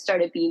money and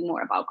started being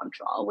more about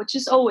control, which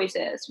is always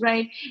is,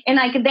 right? And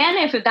then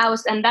if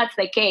that's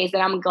the case,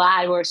 then I'm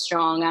glad we're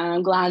strong, and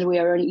I'm glad we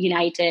are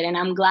united, and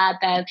I'm glad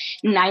that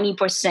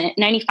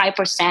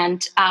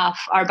 95% of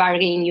our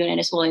bargaining unit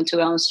is willing to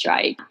go on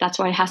strike. That's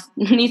what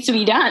needs to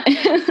be done.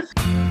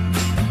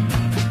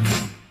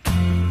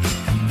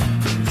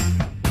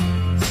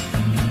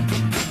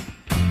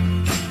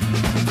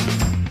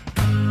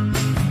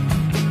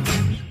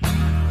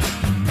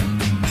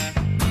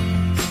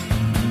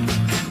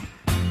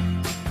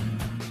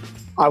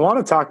 I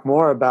want to talk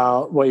more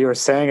about what you were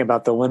saying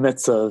about the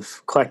limits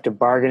of collective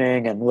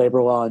bargaining and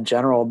labor law in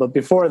general. But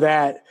before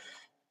that,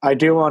 I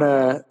do want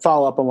to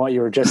follow up on what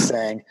you were just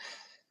saying.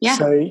 Yeah.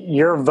 So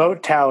your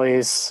vote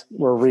tallies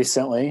were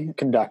recently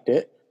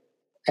conducted,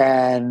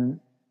 and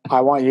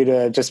I want you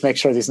to just make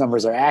sure these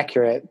numbers are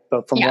accurate.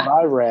 But from what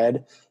I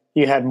read,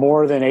 you had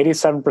more than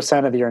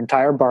 87% of your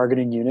entire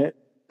bargaining unit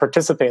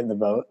participate in the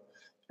vote.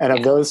 And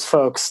of those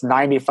folks,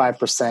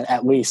 95%,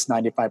 at least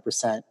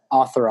 95%,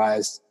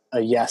 authorized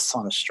a yes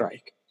on a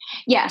strike.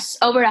 Yes,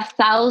 over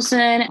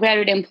 1,000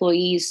 graduate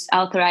employees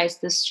authorized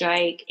the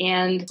strike.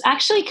 And it's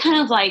actually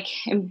kind of like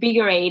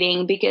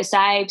invigorating because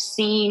I've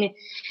seen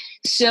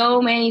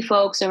so many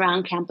folks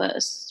around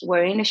campus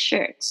wearing the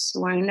shirts,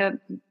 wearing the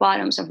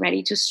bottoms of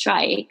Ready to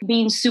Strike,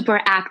 being super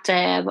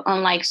active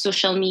on like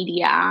social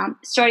media,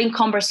 starting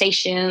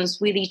conversations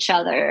with each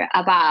other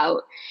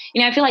about,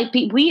 I feel like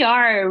we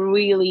are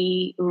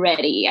really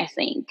ready, I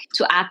think,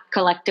 to act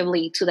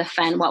collectively to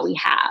defend what we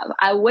have.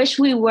 I wish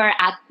we were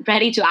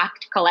ready to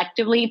act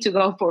collectively to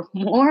go for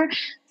more,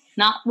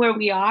 not where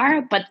we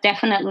are, but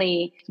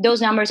definitely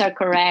those numbers are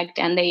correct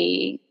and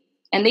they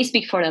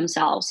speak for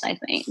themselves, I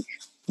think.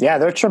 Yeah,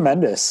 they're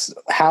tremendous.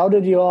 How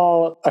did you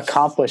all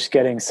accomplish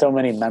getting so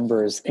many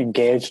members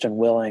engaged and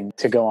willing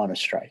to go on a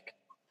strike?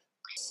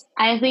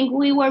 I think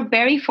we were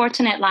very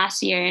fortunate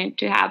last year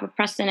to have a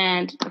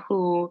president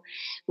who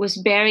was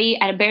a very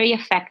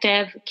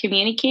effective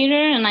communicator.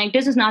 And like,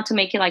 this is not to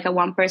make it like a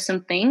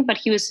one-person thing, but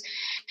he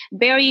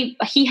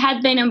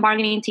had been in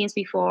bargaining teams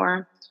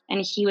before.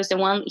 And he's the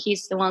one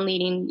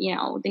leading,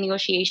 the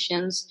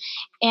negotiations.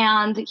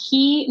 And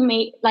he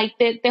made like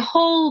the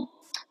whole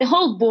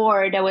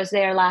board that was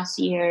there last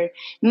year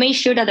made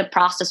sure that the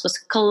process was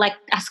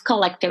as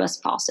collective as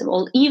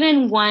possible.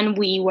 Even when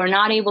we were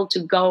not able to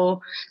go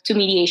to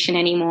mediation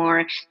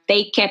anymore,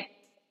 they kept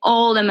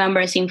all the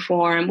members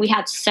informed. We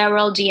had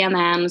several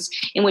GMMs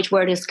in which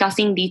we're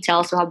discussing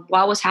details about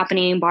what was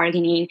happening in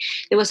bargaining.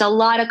 There was a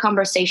lot of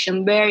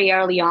conversation very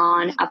early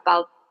on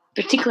about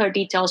particular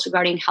details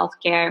regarding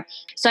healthcare.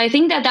 So I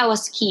think that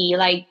was key.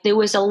 Like, there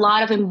was a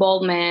lot of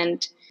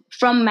involvement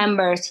from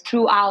members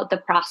throughout the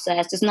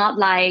process. It's not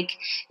like,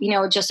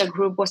 just a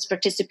group was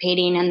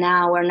participating and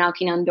now we're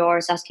knocking on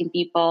doors asking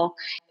people.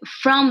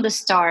 From the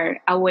start,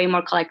 a way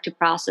more collective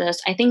process.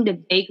 I think the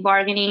big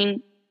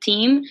bargaining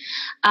team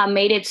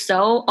made it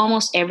so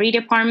almost every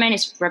department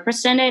is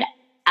represented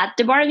at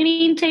the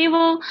bargaining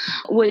table,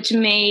 which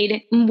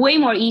made way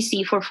more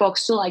easy for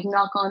folks to like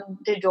knock on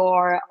the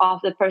door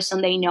of the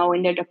person they know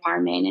in their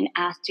department and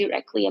ask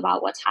directly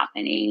about what's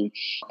happening.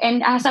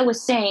 And as I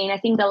was saying, I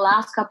think the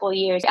last couple of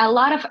years, a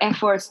lot of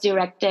efforts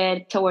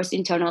directed towards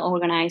internal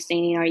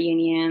organizing in our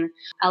union,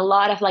 a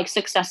lot of like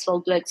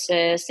successful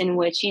blitzes in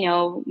which,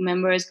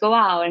 members go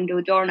out and do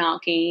door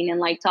knocking and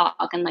like talk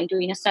and like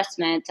doing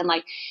assessments and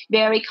like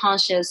very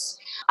conscious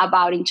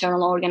about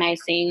internal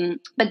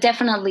organizing. But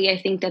definitely,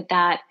 I think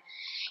that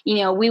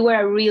we were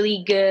at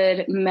really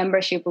good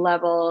membership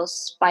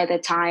levels by the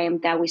time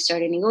that we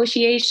started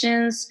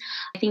negotiations.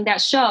 I think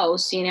that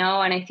shows, and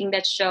I think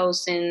that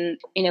shows in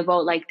a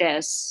vote like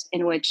this,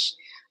 in which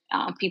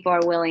people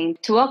are willing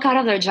to walk out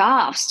of their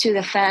jobs to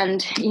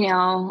defend,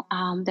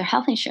 their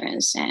health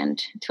insurance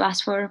and to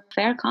ask for a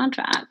fair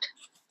contract.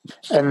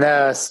 And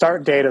the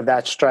start date of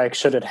that strike,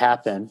 should it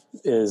happen,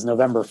 is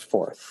November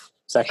 4th.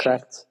 Is that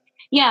correct?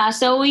 Yeah,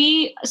 so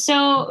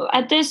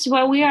at this,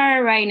 where we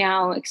are right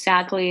now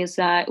exactly is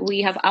that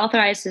we have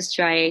authorized the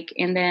strike,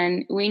 and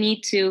then we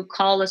need to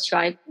call the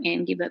strike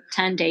and give it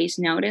 10 days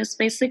notice,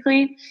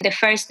 basically. The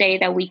first day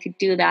that we could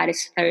do that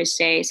is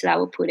Thursday, so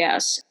that would put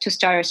us to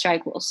start our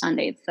strike,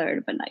 Sunday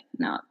 3rd, but like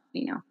not,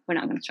 we're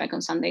not going to strike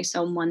on Sunday,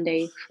 so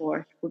Monday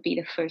 4th would be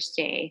the first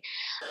day.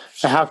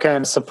 How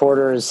can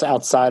supporters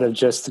outside of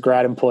just the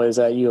grad employees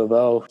at U of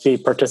O be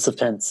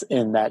participants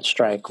in that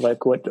strike?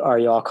 Like, what are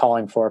you all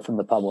calling for from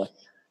the public?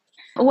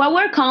 What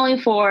we're calling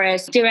for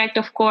is direct,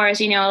 of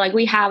course, like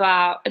we have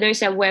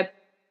there's a web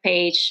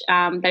page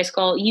that is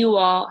called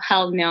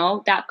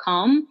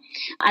youallhellno.com.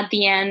 At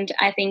the end,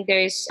 I think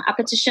there's a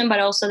petition, but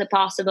also the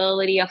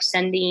possibility of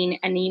sending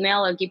an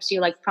email. It gives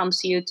you,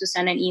 prompts you to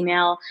send an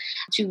email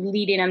to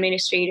leading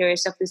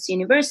administrators of this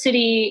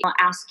university,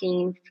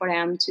 asking for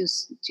them to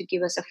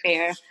give us a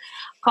fair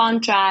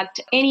contract.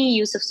 Any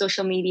use of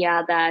social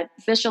media that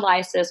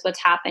visualizes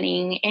what's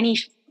happening, any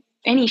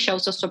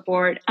shows of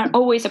support are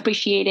always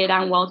appreciated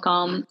and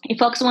welcome. If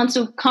folks want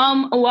to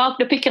come walk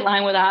the picket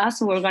line with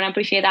us, we're going to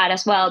appreciate that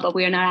as well, but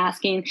we're not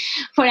asking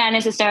for that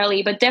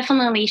necessarily. But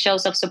definitely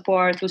shows of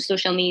support through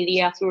social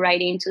media, through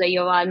writing to the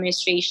U of O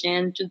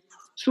administration,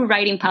 through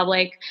writing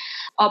public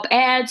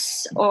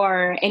op-eds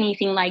or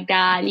anything like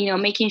that,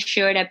 making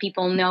sure that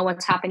people know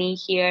what's happening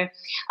here.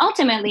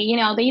 Ultimately,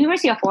 the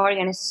University of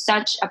Oregon is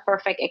such a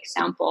perfect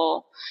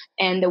example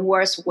in the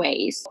worst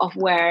ways of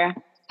where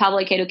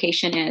public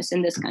education is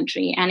in this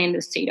country and in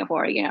the state of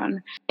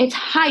Oregon. It's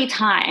high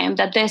time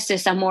that this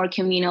is a more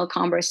communal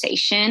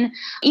conversation,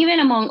 even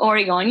among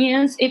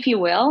Oregonians, if you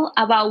will,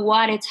 about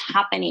what is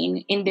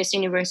happening in this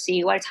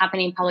university, what is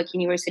happening in public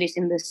universities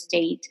in the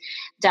state,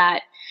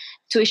 that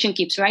tuition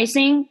keeps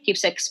rising,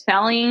 keeps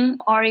expelling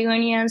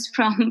Oregonians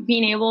from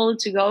being able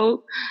to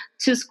go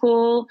to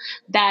school,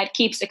 that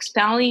keeps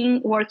expelling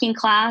working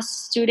class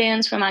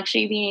students from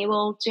actually being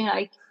able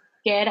to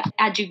get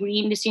a degree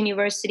in these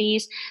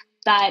universities,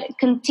 that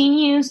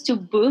continues to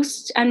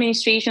boost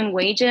administration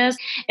wages.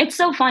 It's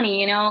so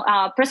funny,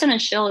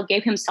 President Schill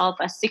gave himself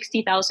a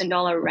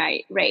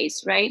 $60,000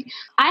 raise, right?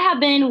 I have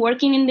been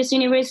working in this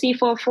university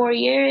for 4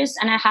 years,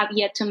 and I have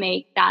yet to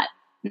make that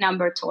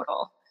number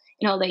total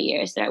in all the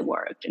years that I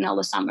worked, in all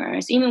the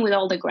summers, even with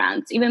all the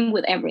grants, even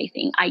with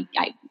everything.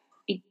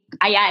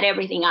 I add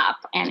everything up,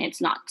 and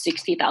it's not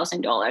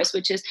 $60,000,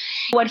 which is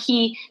what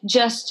he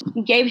just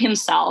gave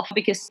himself,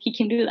 because he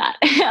can do that,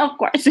 of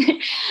course.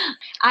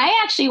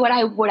 What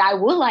I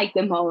would like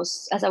the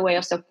most as a way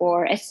of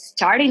support is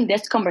starting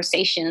these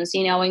conversations,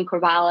 in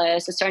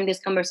Corvallis, starting these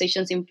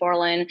conversations in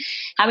Portland,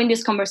 having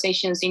these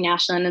conversations in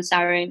Ashland and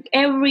Saturn,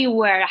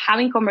 everywhere,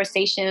 having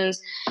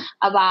conversations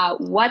about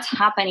what's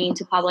happening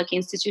to public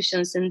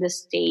institutions in the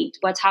state,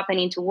 what's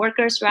happening to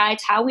workers'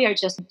 rights, how we are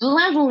just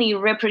blatantly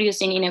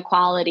reproducing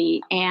inequality.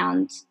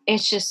 And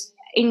it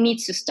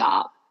needs to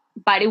stop,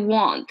 but it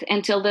won't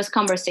until this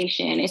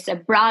conversation is a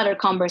broader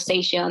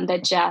conversation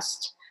than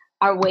just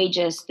our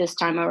wages this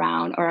time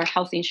around or our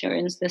health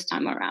insurance this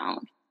time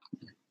around.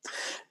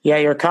 Yeah,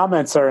 your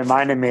comments are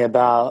reminding me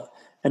about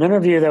an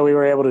interview that we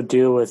were able to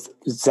do with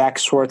Zach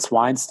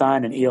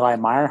Schwartz-Weinstein and Eli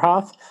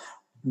Meyerhoff.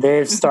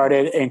 They've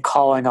started in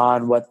calling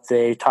on what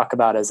they talk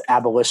about as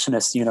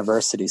abolitionist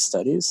university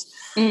studies.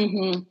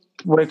 Mm-hmm.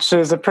 Which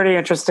is a pretty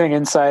interesting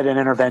insight and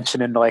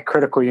intervention into like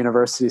critical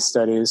university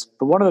studies.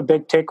 But one of the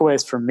big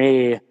takeaways for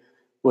me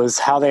was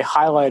how they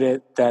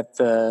highlighted that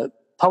the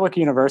public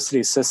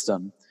university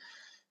system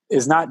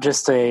is not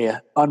just a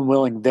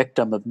unwilling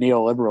victim of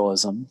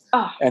neoliberalism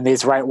and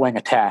these right-wing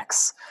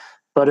attacks,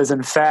 but has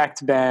in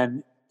fact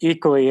been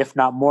equally, if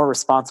not more,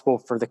 responsible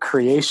for the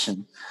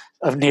creation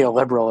of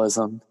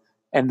neoliberalism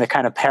and the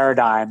kind of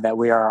paradigm that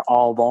we are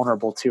all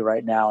vulnerable to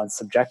right now and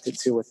subjected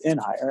to within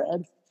higher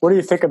ed. What do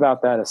you think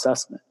about that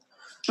assessment?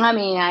 I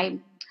mean, I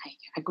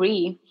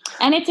agree.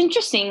 And it's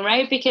interesting,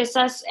 right? Because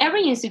as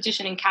every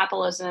institution in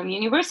capitalism,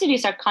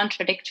 universities are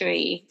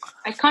contradictory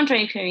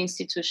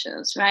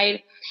institutions,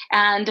 right?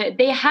 And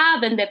they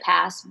have in the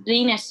past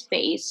been a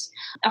space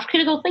of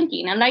critical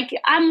thinking. And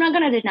I'm not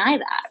going to deny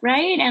that,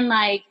 right? And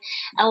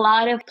a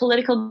lot of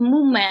political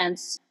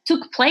movements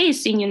took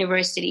place in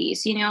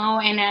universities,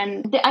 and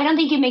then I don't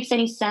think it makes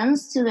any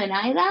sense to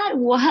deny that,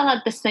 while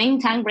at the same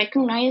time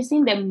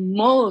recognizing that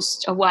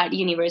most of what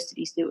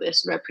universities do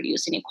is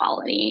reproduce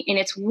inequality in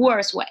its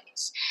worst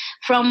ways.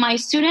 From my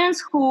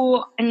students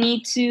who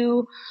need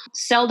to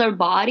sell their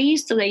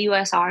bodies to the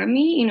U.S.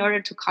 Army in order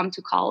to come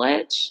to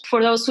college,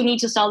 for those who need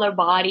to sell their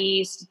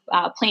bodies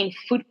playing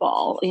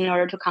football in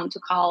order to come to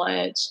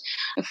college,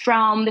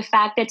 from the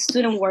fact that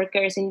student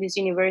workers in this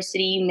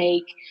university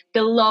make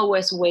the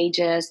lowest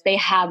wages, they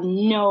have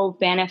no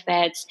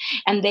benefits,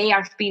 and they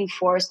are being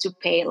forced to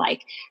pay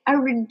a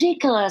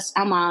ridiculous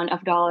amount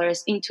of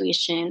dollars in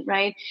tuition,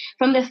 right?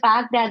 From the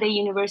fact that the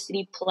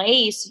university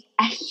plays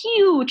a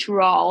huge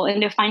role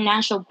in the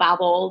financial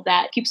bubble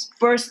that keeps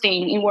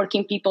bursting in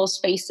working people's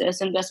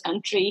faces in this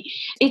country.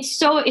 It's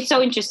so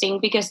interesting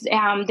because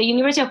the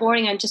University of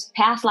Oregon just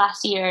passed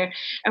last year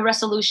a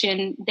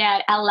resolution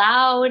that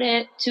allowed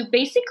it to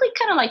basically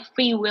kind of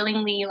free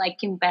willingly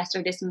invest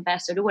or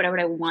disinvest or do whatever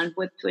they want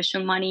with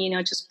tuition money,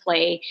 just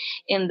play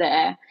in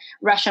the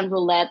Russian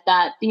roulette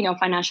that,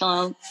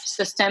 financial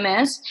system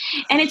is.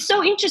 And it's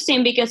so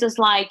interesting because it's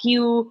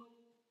you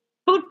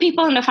put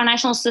people in the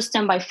financial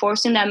system by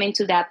forcing them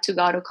into debt to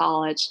go to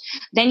college.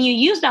 Then you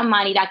use that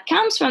money that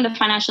comes from the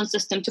financial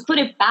system to put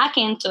it back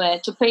into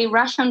it, to play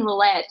Russian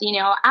roulette,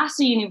 as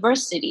a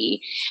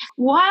university,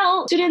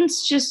 while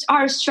students just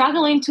are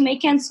struggling to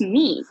make ends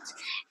meet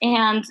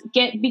and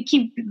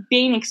keep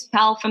being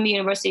expelled from the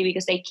university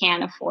because they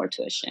can't afford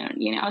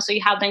tuition, So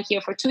you have them here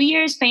for 2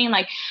 years paying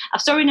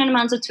absorbent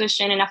amounts of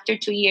tuition, and after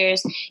 2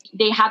 years,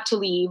 they have to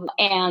leave,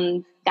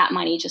 and that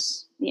money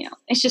just,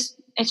 it's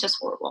just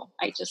horrible.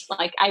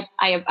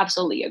 I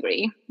absolutely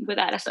agree with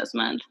that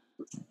assessment.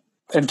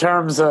 In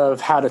terms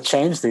of how to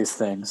change these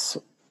things,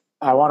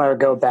 I want to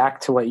go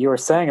back to what you were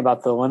saying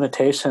about the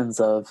limitations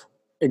of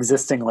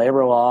existing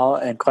labor law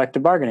and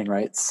collective bargaining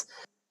rights.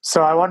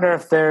 So I wonder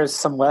if there's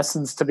some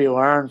lessons to be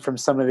learned from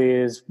some of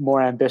these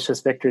more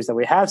ambitious victories that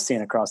we have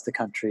seen across the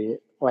country,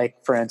 like,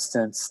 for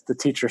instance, the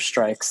teacher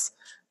strikes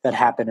that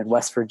happened in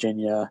West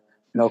Virginia,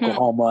 in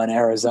Oklahoma, and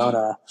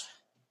Arizona.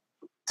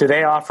 Do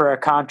they offer a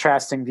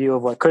contrasting view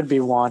of what could be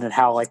won and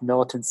how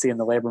militancy in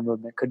the labor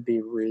movement could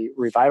be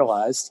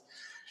revitalized?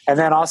 And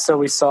then also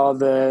we saw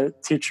the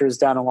teachers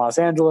down in Los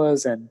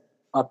Angeles and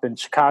up in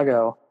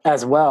Chicago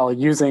as well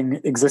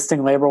using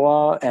existing labor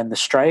law and the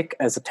strike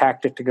as a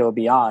tactic to go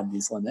beyond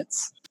these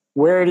limits.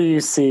 Where do you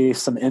see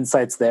some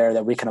insights there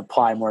that we can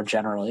apply more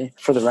generally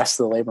for the rest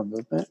of the labor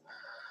movement?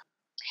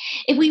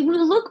 If we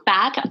look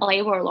back at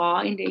labor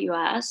law in the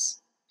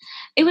U.S.,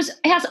 it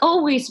has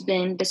always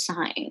been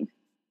designed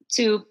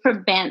to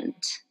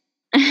prevent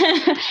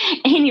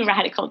any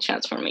radical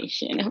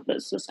transformation of the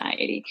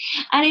society.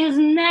 And it has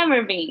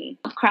never been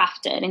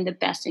crafted in the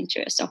best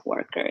interest of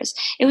workers.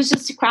 It was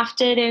just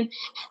crafted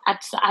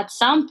at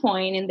some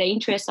point in the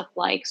interest of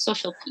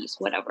social peace,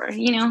 whatever,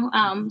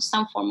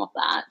 some form of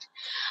that.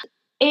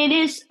 it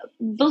is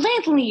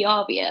blatantly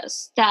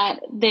obvious that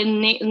the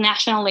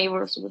National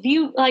Labor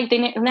Review, like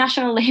the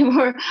National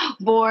Labor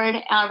Board,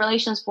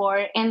 Relations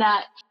Board, and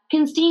that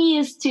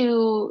continues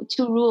to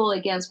rule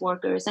against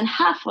workers and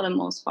have, for the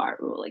most part,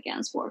 rule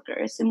against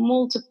workers in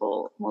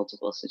multiple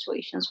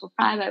situations for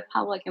private,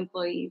 public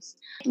employees.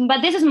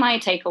 But this is my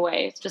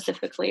takeaway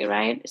specifically,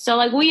 right? So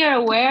like we are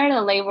aware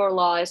the labor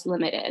law is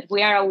limited.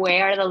 We are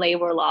aware the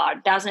labor law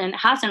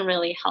hasn't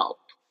really helped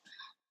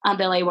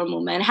the labor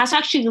movement, has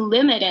actually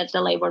limited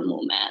the labor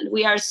movement.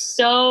 We are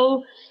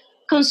so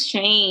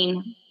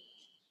constrained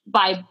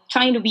by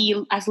trying to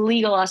be as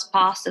legal as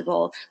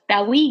possible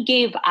that we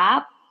gave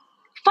up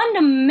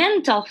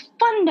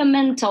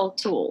fundamental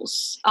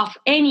tools of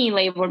any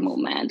labor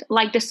movement,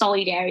 like the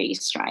solidarity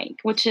strike,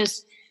 which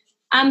is,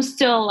 I'm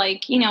still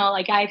like,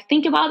 I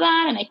think about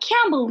that and I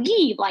can't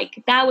believe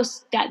like that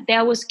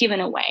was given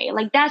away.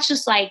 Like that's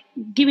just like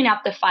giving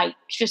up the fight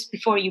just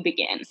before you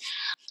begin.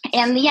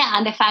 And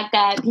the fact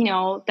that,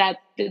 that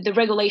the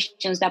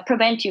regulations that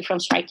prevent you from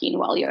striking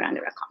while you're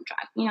under a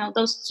contract,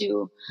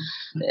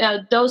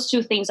 those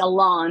two things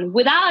alone,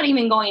 without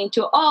even going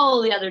into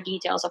all the other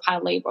details of how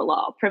labor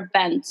law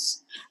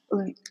prevents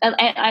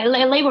a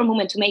labor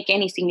movement to make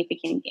any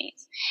significant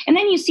gains. And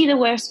then you see the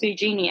West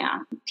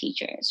Virginia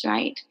teachers,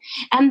 right?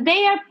 And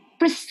they are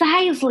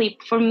precisely,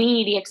 for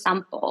me, the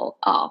example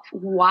of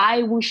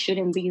why we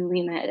shouldn't be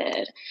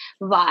limited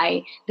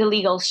by the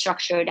legal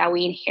structure that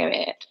we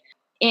inherit,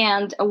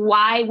 and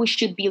why we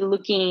should be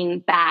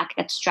looking back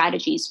at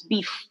strategies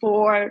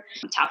before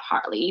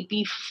Taft-Hartley,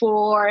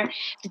 before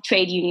the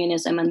trade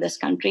unionism in this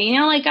country.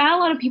 A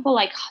lot of people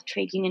like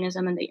trade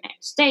unionism in the United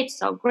States,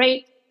 so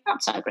great.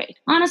 Not so great.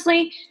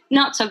 Honestly,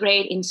 not so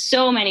great in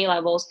so many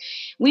levels.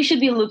 We should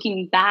be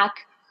looking back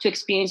to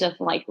experience of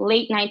like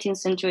late 19th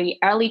century,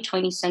 early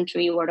 20th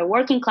century, where the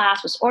working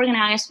class was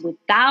organized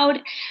without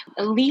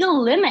legal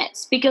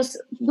limits. Because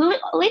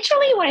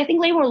literally what I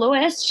think labor law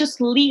is just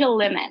legal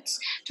limits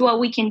to what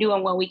we can do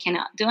and what we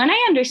cannot do. And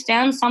I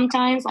understand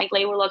sometimes like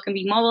labor law can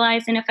be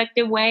mobilized in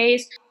effective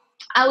ways.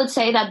 I would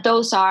say that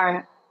those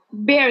are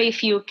very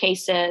few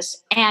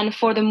cases. And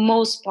for the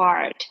most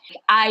part,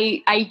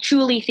 I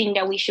truly think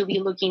that we should be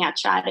looking at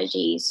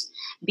strategies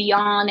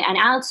beyond and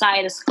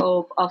outside the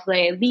scope of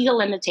the legal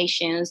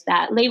limitations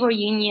that labor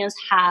unions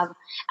have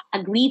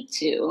agreed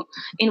to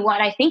in what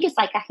I think is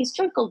like a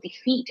historical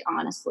defeat,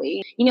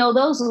 honestly.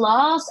 Those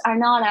laws are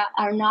not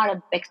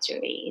a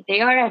victory. They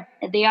are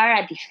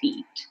a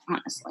defeat,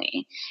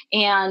 honestly.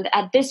 And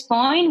at this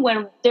point,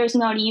 when there's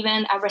not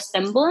even a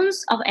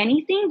resemblance of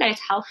anything that is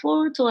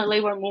helpful to the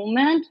labor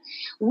movement,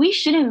 we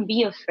shouldn't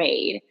be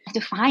afraid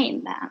to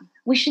find them.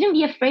 We shouldn't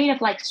be afraid of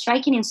like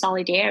striking in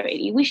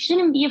solidarity. We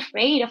shouldn't be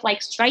afraid of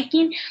like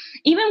striking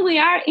even we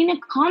are in a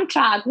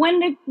contract when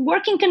the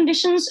working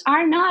conditions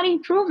are not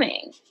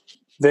improving.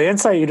 The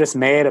insight you just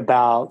made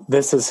about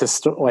this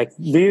is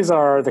these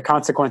are the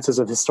consequences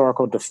of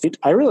historical defeat.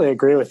 I really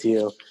agree with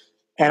you.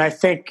 And I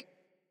think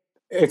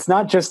it's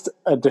not just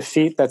a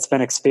defeat that's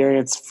been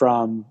experienced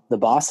from the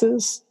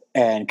bosses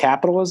and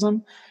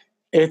capitalism.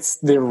 It's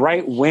the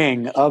right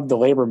wing of the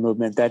labor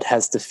movement that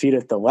has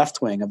defeated the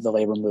left wing of the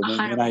labor movement 100%. In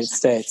the United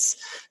States.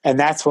 And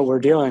that's what we're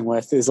dealing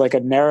with, is like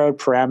a narrowed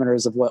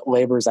parameters of what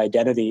labor's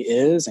identity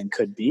is and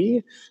could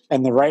be.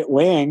 And the right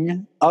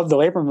wing of the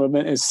labor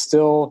movement is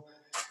still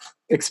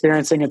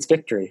experiencing its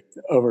victory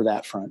over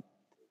that front.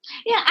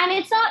 Yeah, and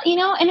it's not,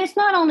 and it's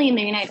not only in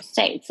the United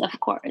States, of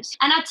course.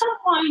 And at some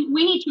point,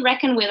 we need to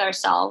reckon with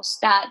ourselves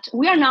that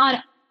we are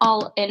not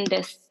all in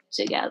this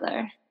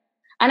together.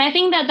 And I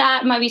think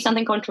that might be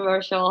something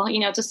controversial,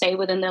 to say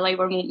within the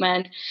labor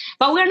movement,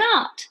 but we're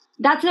not.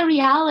 That's the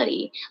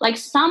reality. Like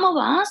some of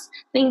us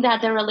think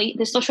that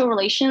the social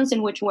relations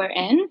in which we're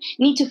in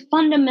need to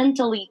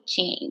fundamentally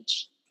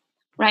change,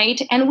 right?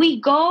 And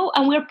we go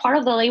and we're part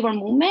of the labor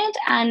movement.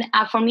 And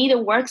for me, the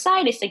work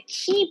site is a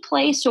key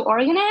place to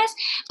organize,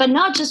 but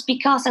not just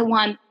because I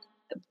want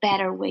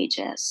better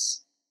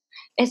wages.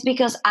 It's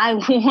because I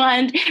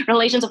want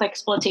relations of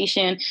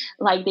exploitation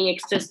like they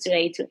exist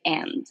today to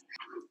end.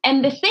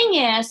 And the thing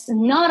is,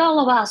 not all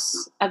of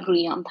us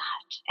agree on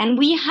that. And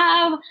we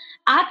have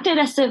acted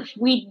as if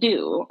we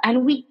do,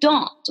 and we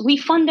don't. We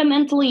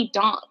fundamentally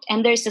don't.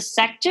 And there's a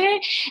sector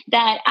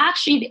that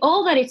actually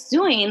all that it's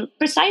doing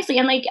precisely,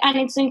 and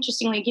it's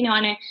interesting,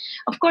 and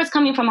of course,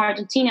 coming from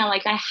Argentina,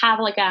 I have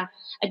a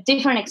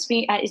different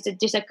experience.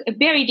 It's just a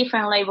very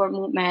different labor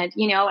movement,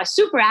 a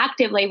super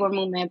active labor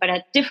movement, but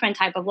a different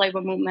type of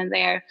labor movement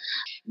there.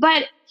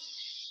 But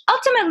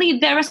ultimately,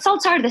 the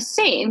results are the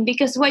same,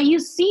 because what you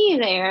see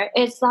there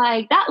is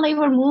like that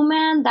labor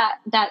movement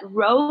that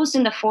rose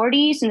in the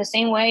 40s in the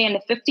same way, in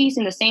the 50s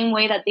in the same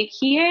way that they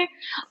here,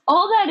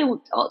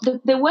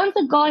 the ones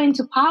that got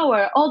into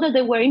power, all that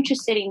they were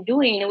interested in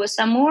doing, it was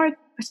a more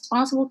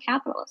responsible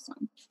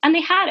capitalism. And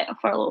they had it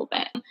for a little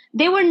bit.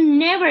 They were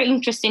never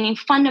interested in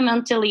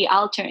fundamentally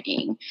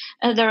altering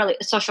their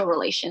social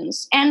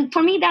relations. And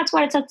for me, that's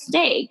what's at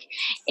stake.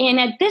 And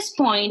at this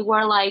point,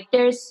 where like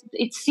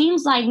it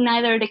seems like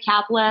neither the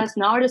capitalist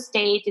nor the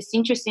state is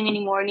interested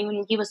anymore and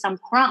even give us some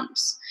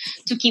crumbs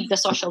to keep the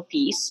social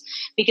peace,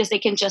 because they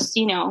can just,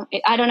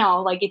 I don't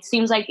know, like it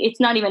seems like it's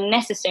not even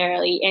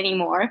necessarily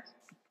anymore.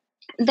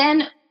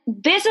 Then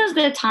this is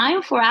the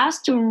time for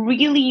us to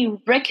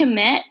really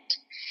recommit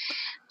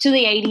to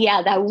the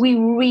idea that we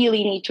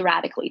really need to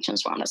radically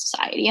transform the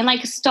society and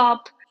like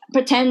stop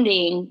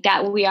pretending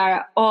that we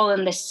are all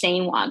in the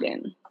same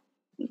wagon.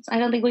 I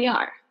don't think we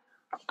are.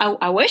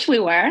 I wish we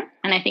were,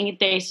 and I think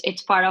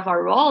it's part of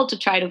our role to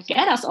try to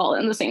get us all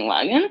in the same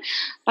wagon,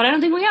 but I don't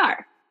think we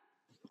are.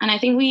 And I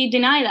think we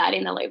deny that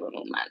in the labor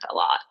movement a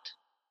lot.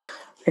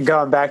 And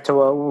going back to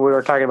what we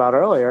were talking about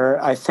earlier,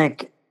 I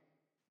think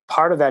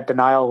part of that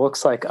denial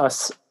looks like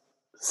us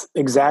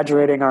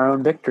exaggerating our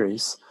own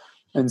victories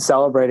and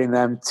celebrating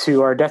them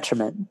to our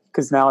detriment,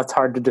 because now it's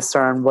hard to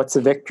discern what's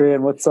a victory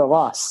and what's a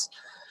loss.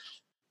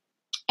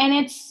 And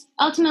it's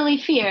ultimately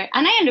fear.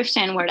 And I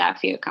understand where that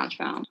fear comes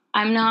from.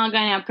 I'm not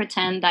going to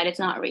pretend that it's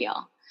not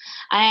real.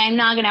 I'm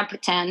not going to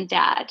pretend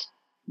that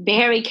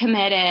very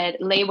committed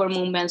labor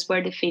movements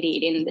were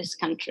defeated in this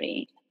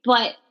country.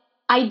 But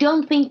I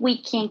don't think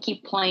we can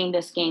keep playing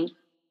this game.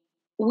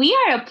 We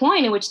are at a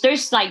point in which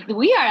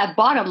we are at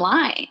bottom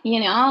line,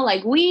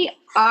 like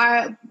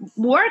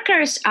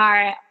workers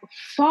are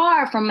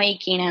far from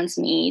making ends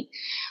meet.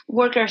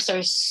 Workers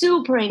are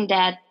super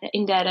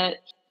indebted.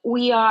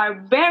 We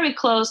are very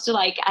close to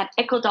like an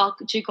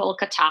ecological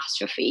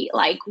catastrophe.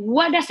 Like,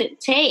 what does it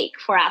take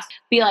for us to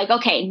be like,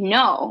 okay,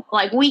 no,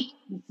 like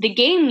the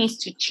game needs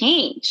to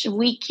change.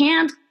 We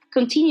can't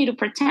continue to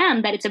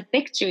pretend that it's a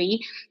victory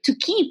to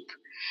keep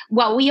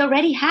what we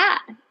already had,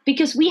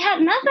 because we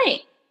had nothing.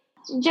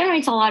 It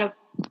generates a lot of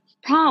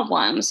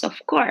problems, of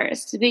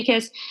course,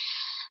 because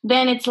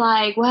then it's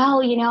like,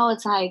 well,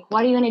 it's like,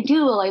 what are you going to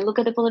do? Like, look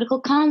at the political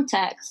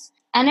context.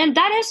 And then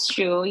that is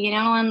true,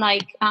 and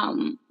like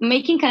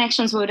making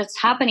connections with what's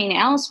happening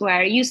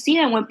elsewhere. You see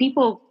that when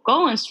people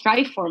go and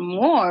strive for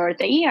more,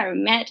 they are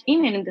met,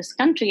 even in this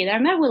country,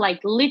 they're met with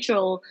like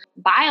literal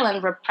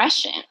violent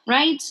repression,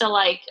 right? So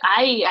like,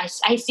 I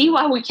see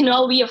why we can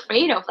all be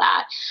afraid of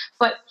that.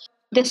 But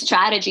this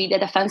strategy, the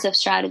defensive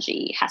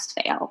strategy, has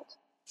failed.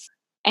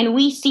 And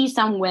we see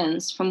some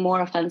wins from more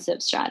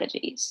offensive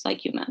strategies,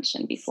 like you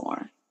mentioned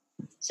before.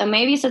 So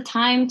maybe it's a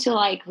time to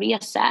like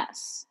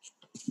reassess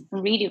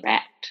and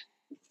redirect.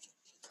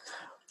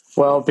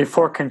 Well,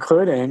 before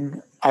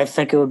concluding, I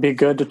think it would be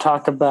good to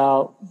talk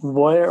about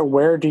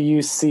where do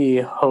you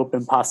see hope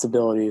and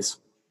possibilities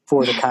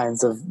for the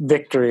kinds of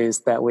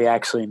victories that we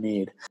actually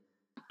need?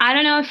 I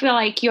don't know if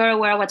you're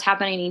aware of what's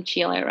happening in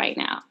Chile right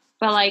now,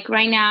 but like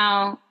right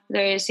now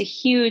there is a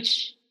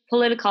huge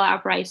political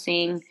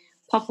uprising,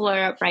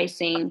 popular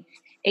uprising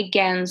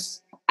against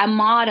a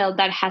model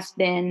that has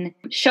been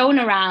shown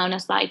around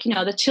as like,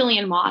 the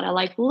Chilean model.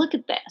 Like, look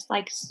at this,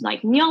 like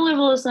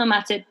neoliberalism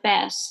at its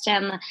best,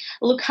 and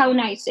look how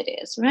nice it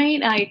is, right?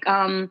 Like,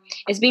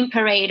 it's being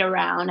paraded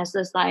around as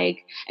this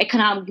like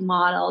economic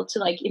model to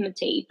like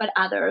imitate, but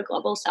other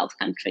global South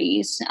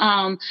countries,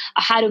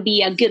 how to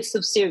be a good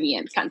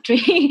subservient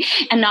country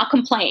and not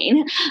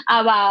complain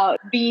about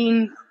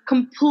being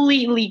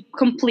completely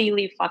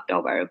fucked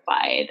over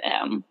by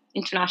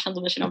International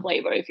Division of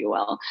Labor, if you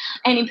will,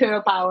 and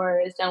imperial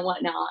powers and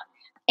whatnot.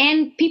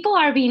 And people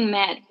are being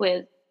met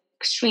with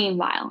extreme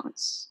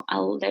violence.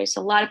 There's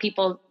a lot of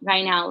people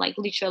right now, like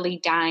literally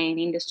dying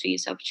in the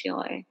streets of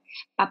Chile.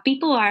 But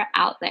people are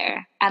out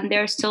there and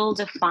they're still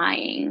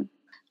defying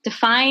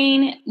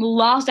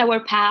laws that were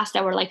passed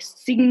that were like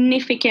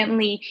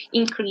significantly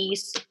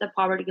increased the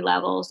poverty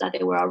levels that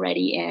they were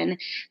already in.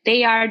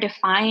 They are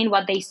defying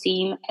what they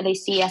see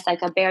as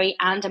like a very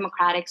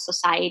undemocratic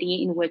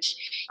society in which,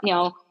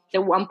 the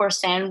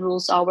 1%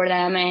 rules over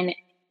them, and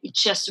it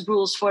just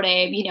rules for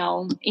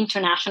the,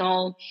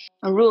 international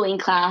ruling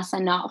class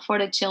and not for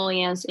the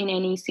Chileans in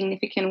any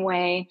significant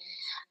way.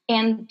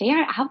 And they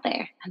are out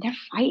there and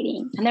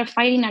they're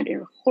fighting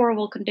under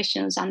horrible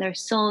conditions, and they're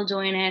still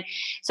doing it.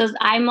 So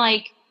I'm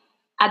like,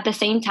 at the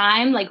same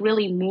time, like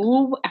really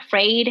moved,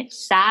 afraid,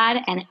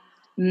 sad, and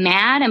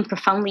mad, and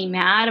profoundly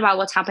mad about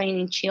what's happening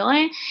in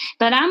Chile.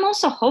 But I'm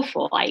also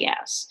hopeful, I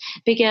guess,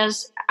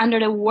 because under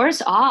the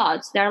worst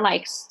odds, they're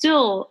like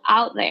still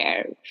out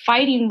there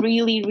fighting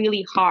really,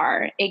 really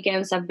hard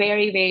against a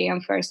very, very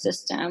unfair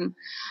system.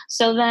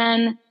 So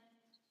then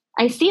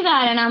I see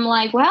that and I'm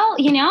like, well,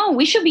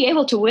 we should be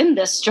able to win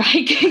this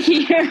strike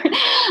here.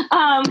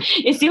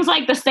 It seems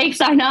like the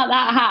stakes are not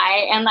that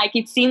high. And like,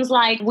 it seems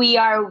like we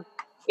are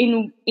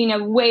in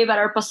a way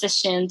better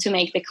position to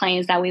make the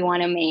claims that we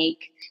want to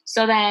make.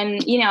 So then,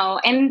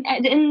 and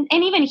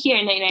even here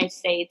in the United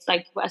States,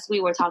 like as we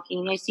were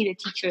talking, I see the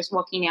teachers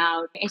walking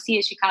out. I see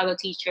the Chicago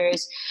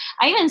teachers.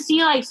 I even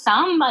see like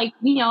some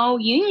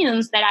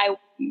unions that I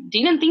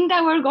didn't think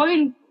that were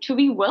going to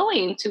be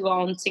willing to go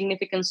on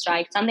significant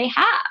strikes, and they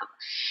have.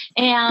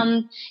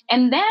 And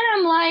then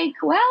I'm like,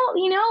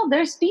 well,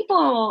 there's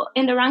people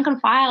in the rank and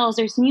files,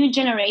 there's new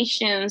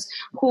generations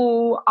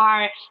who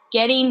are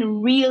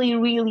getting really,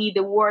 really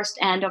the worst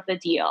end of the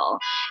deal,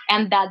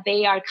 and that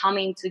they are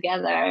coming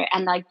together,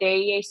 and like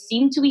they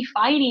seem to be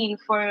fighting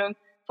for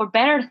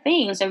better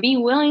things and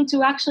being willing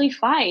to actually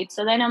fight.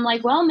 So then I'm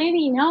like, well,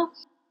 maybe,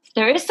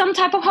 there is some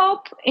type of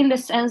hope in the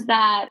sense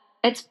that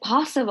it's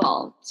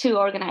possible to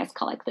organize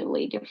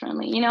collectively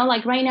differently.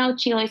 Like right now,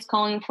 Chile is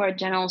calling for a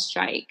general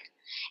strike.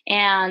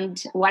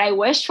 And what I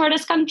wish for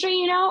this country,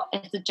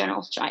 is the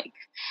general strike.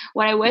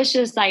 What I wish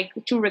is like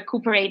to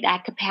recuperate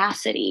that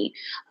capacity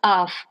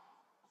of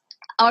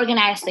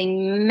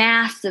organizing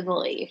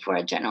massively for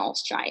a general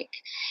strike.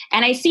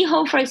 And I see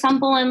hope, for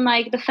example, in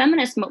like the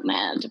feminist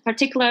movement,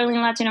 particularly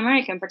in Latin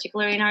America, and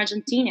particularly in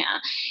Argentina,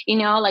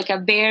 like a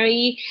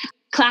very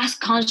class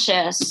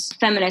conscious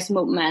feminist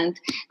movement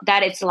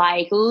that it's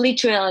like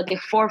literally at the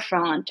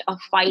forefront of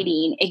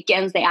fighting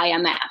against the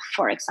IMF,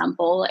 for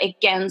example,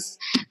 against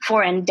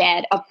foreign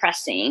debt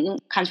oppressing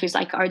countries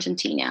like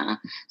Argentina.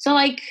 So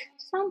like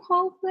some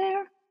hope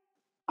there.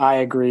 I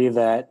agree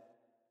that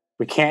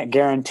we can't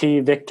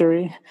guarantee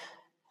victory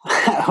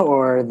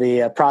or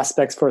the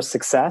prospects for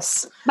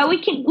success. But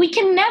we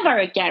can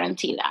never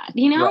guarantee that,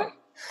 Right.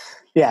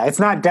 Yeah, it's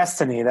not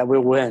destiny that we'll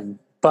win,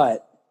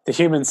 but the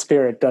human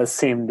spirit does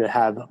seem to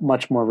have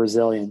much more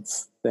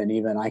resilience than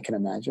even I can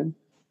imagine.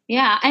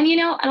 Yeah. And,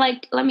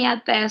 like, let me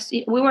add this.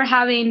 We were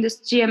having this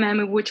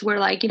GMM, which were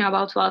like,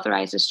 about to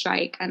authorize a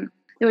strike. And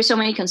there were so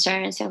many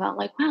concerns about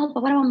like, well,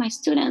 but what about my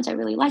students? I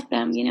really like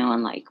them,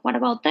 and like, what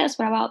about this?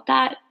 What about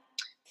that?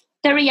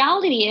 The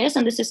reality is,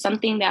 and this is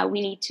something that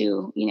we need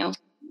to,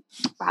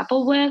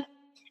 grapple with,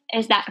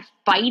 is that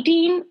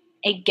fighting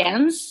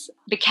against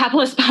the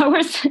capitalist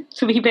powers,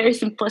 to be very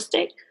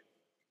simplistic,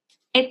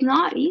 it's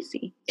not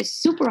easy. It's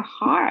super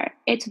hard.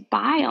 It's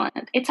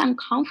violent. It's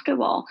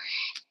uncomfortable.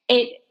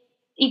 It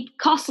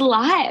costs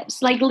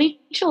lives. Like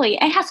literally,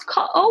 it has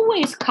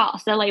always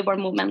cost the labor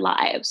movement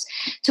lives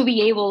to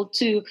be able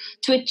to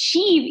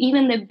achieve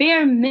even the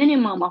bare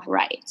minimum of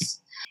rights.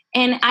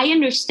 And I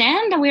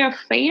understand that we are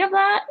afraid of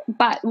that,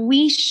 but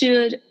we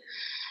should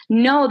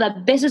know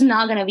that this is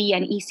not going to be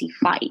an easy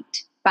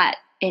fight, but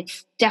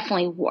it's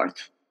definitely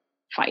worth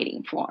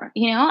fighting for.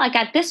 Like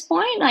at this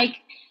point, like,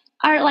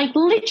 are like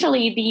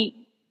literally the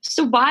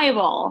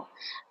survival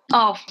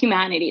of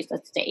humanity is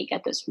at stake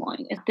at this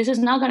point. This is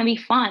not going to be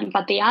fun,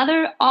 but the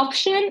other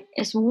option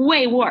is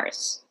way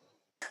worse.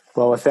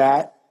 Well, with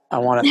that, I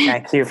want to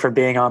thank you for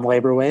being on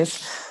Labor Wave.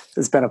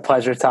 It's been a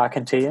pleasure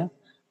talking to you.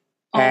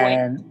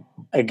 And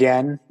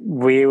again,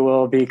 we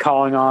will be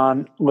calling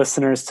on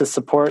listeners to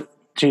support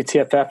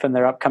GTFF in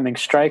their upcoming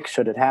strike,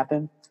 should it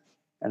happen,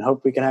 and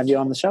hope we can have you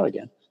on the show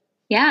again.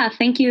 Yeah,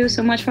 thank you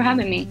so much for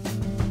having me.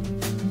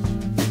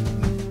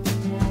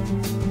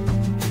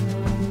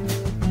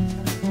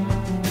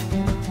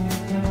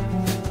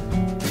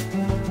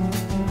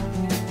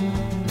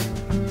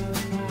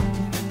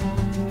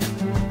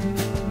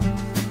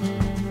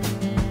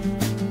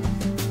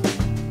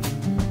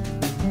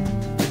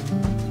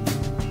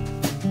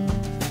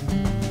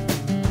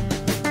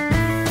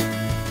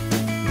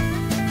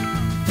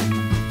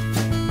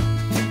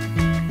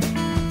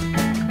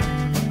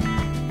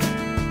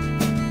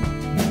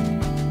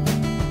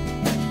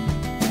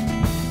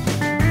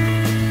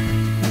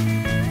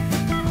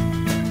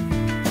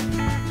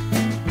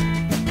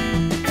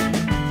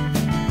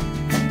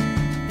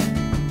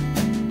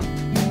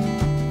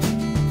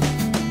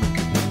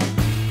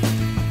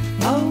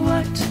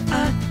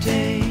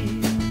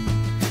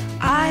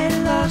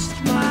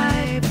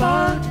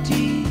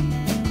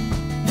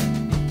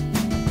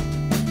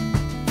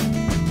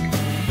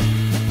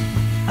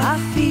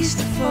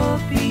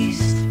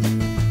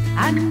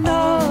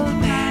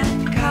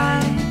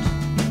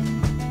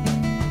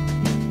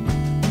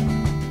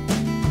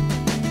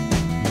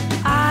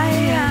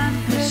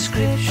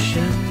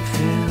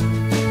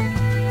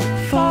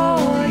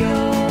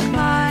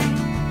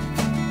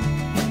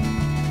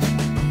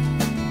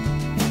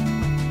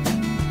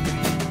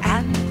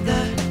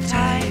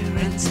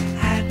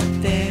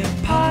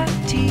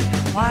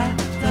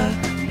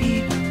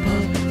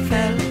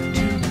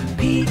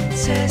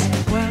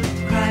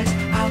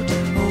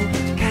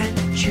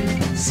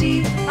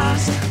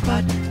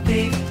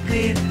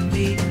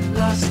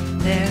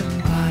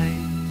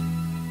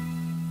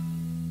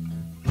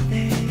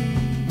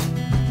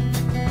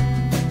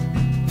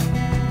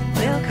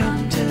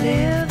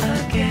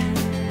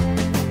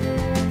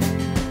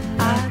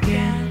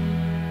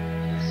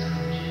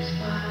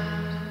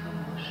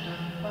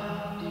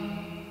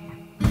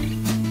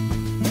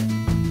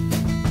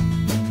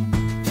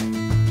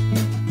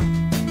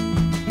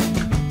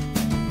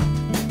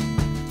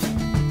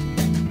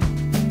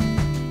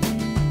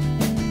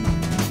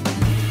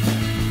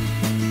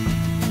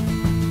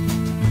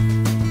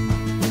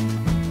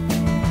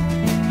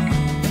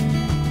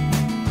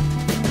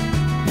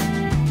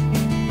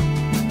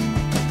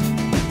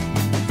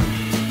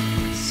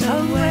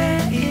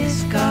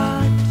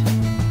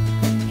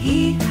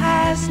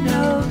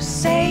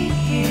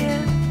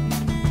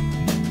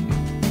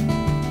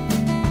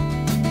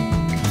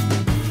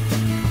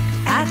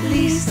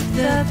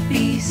 the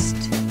beast.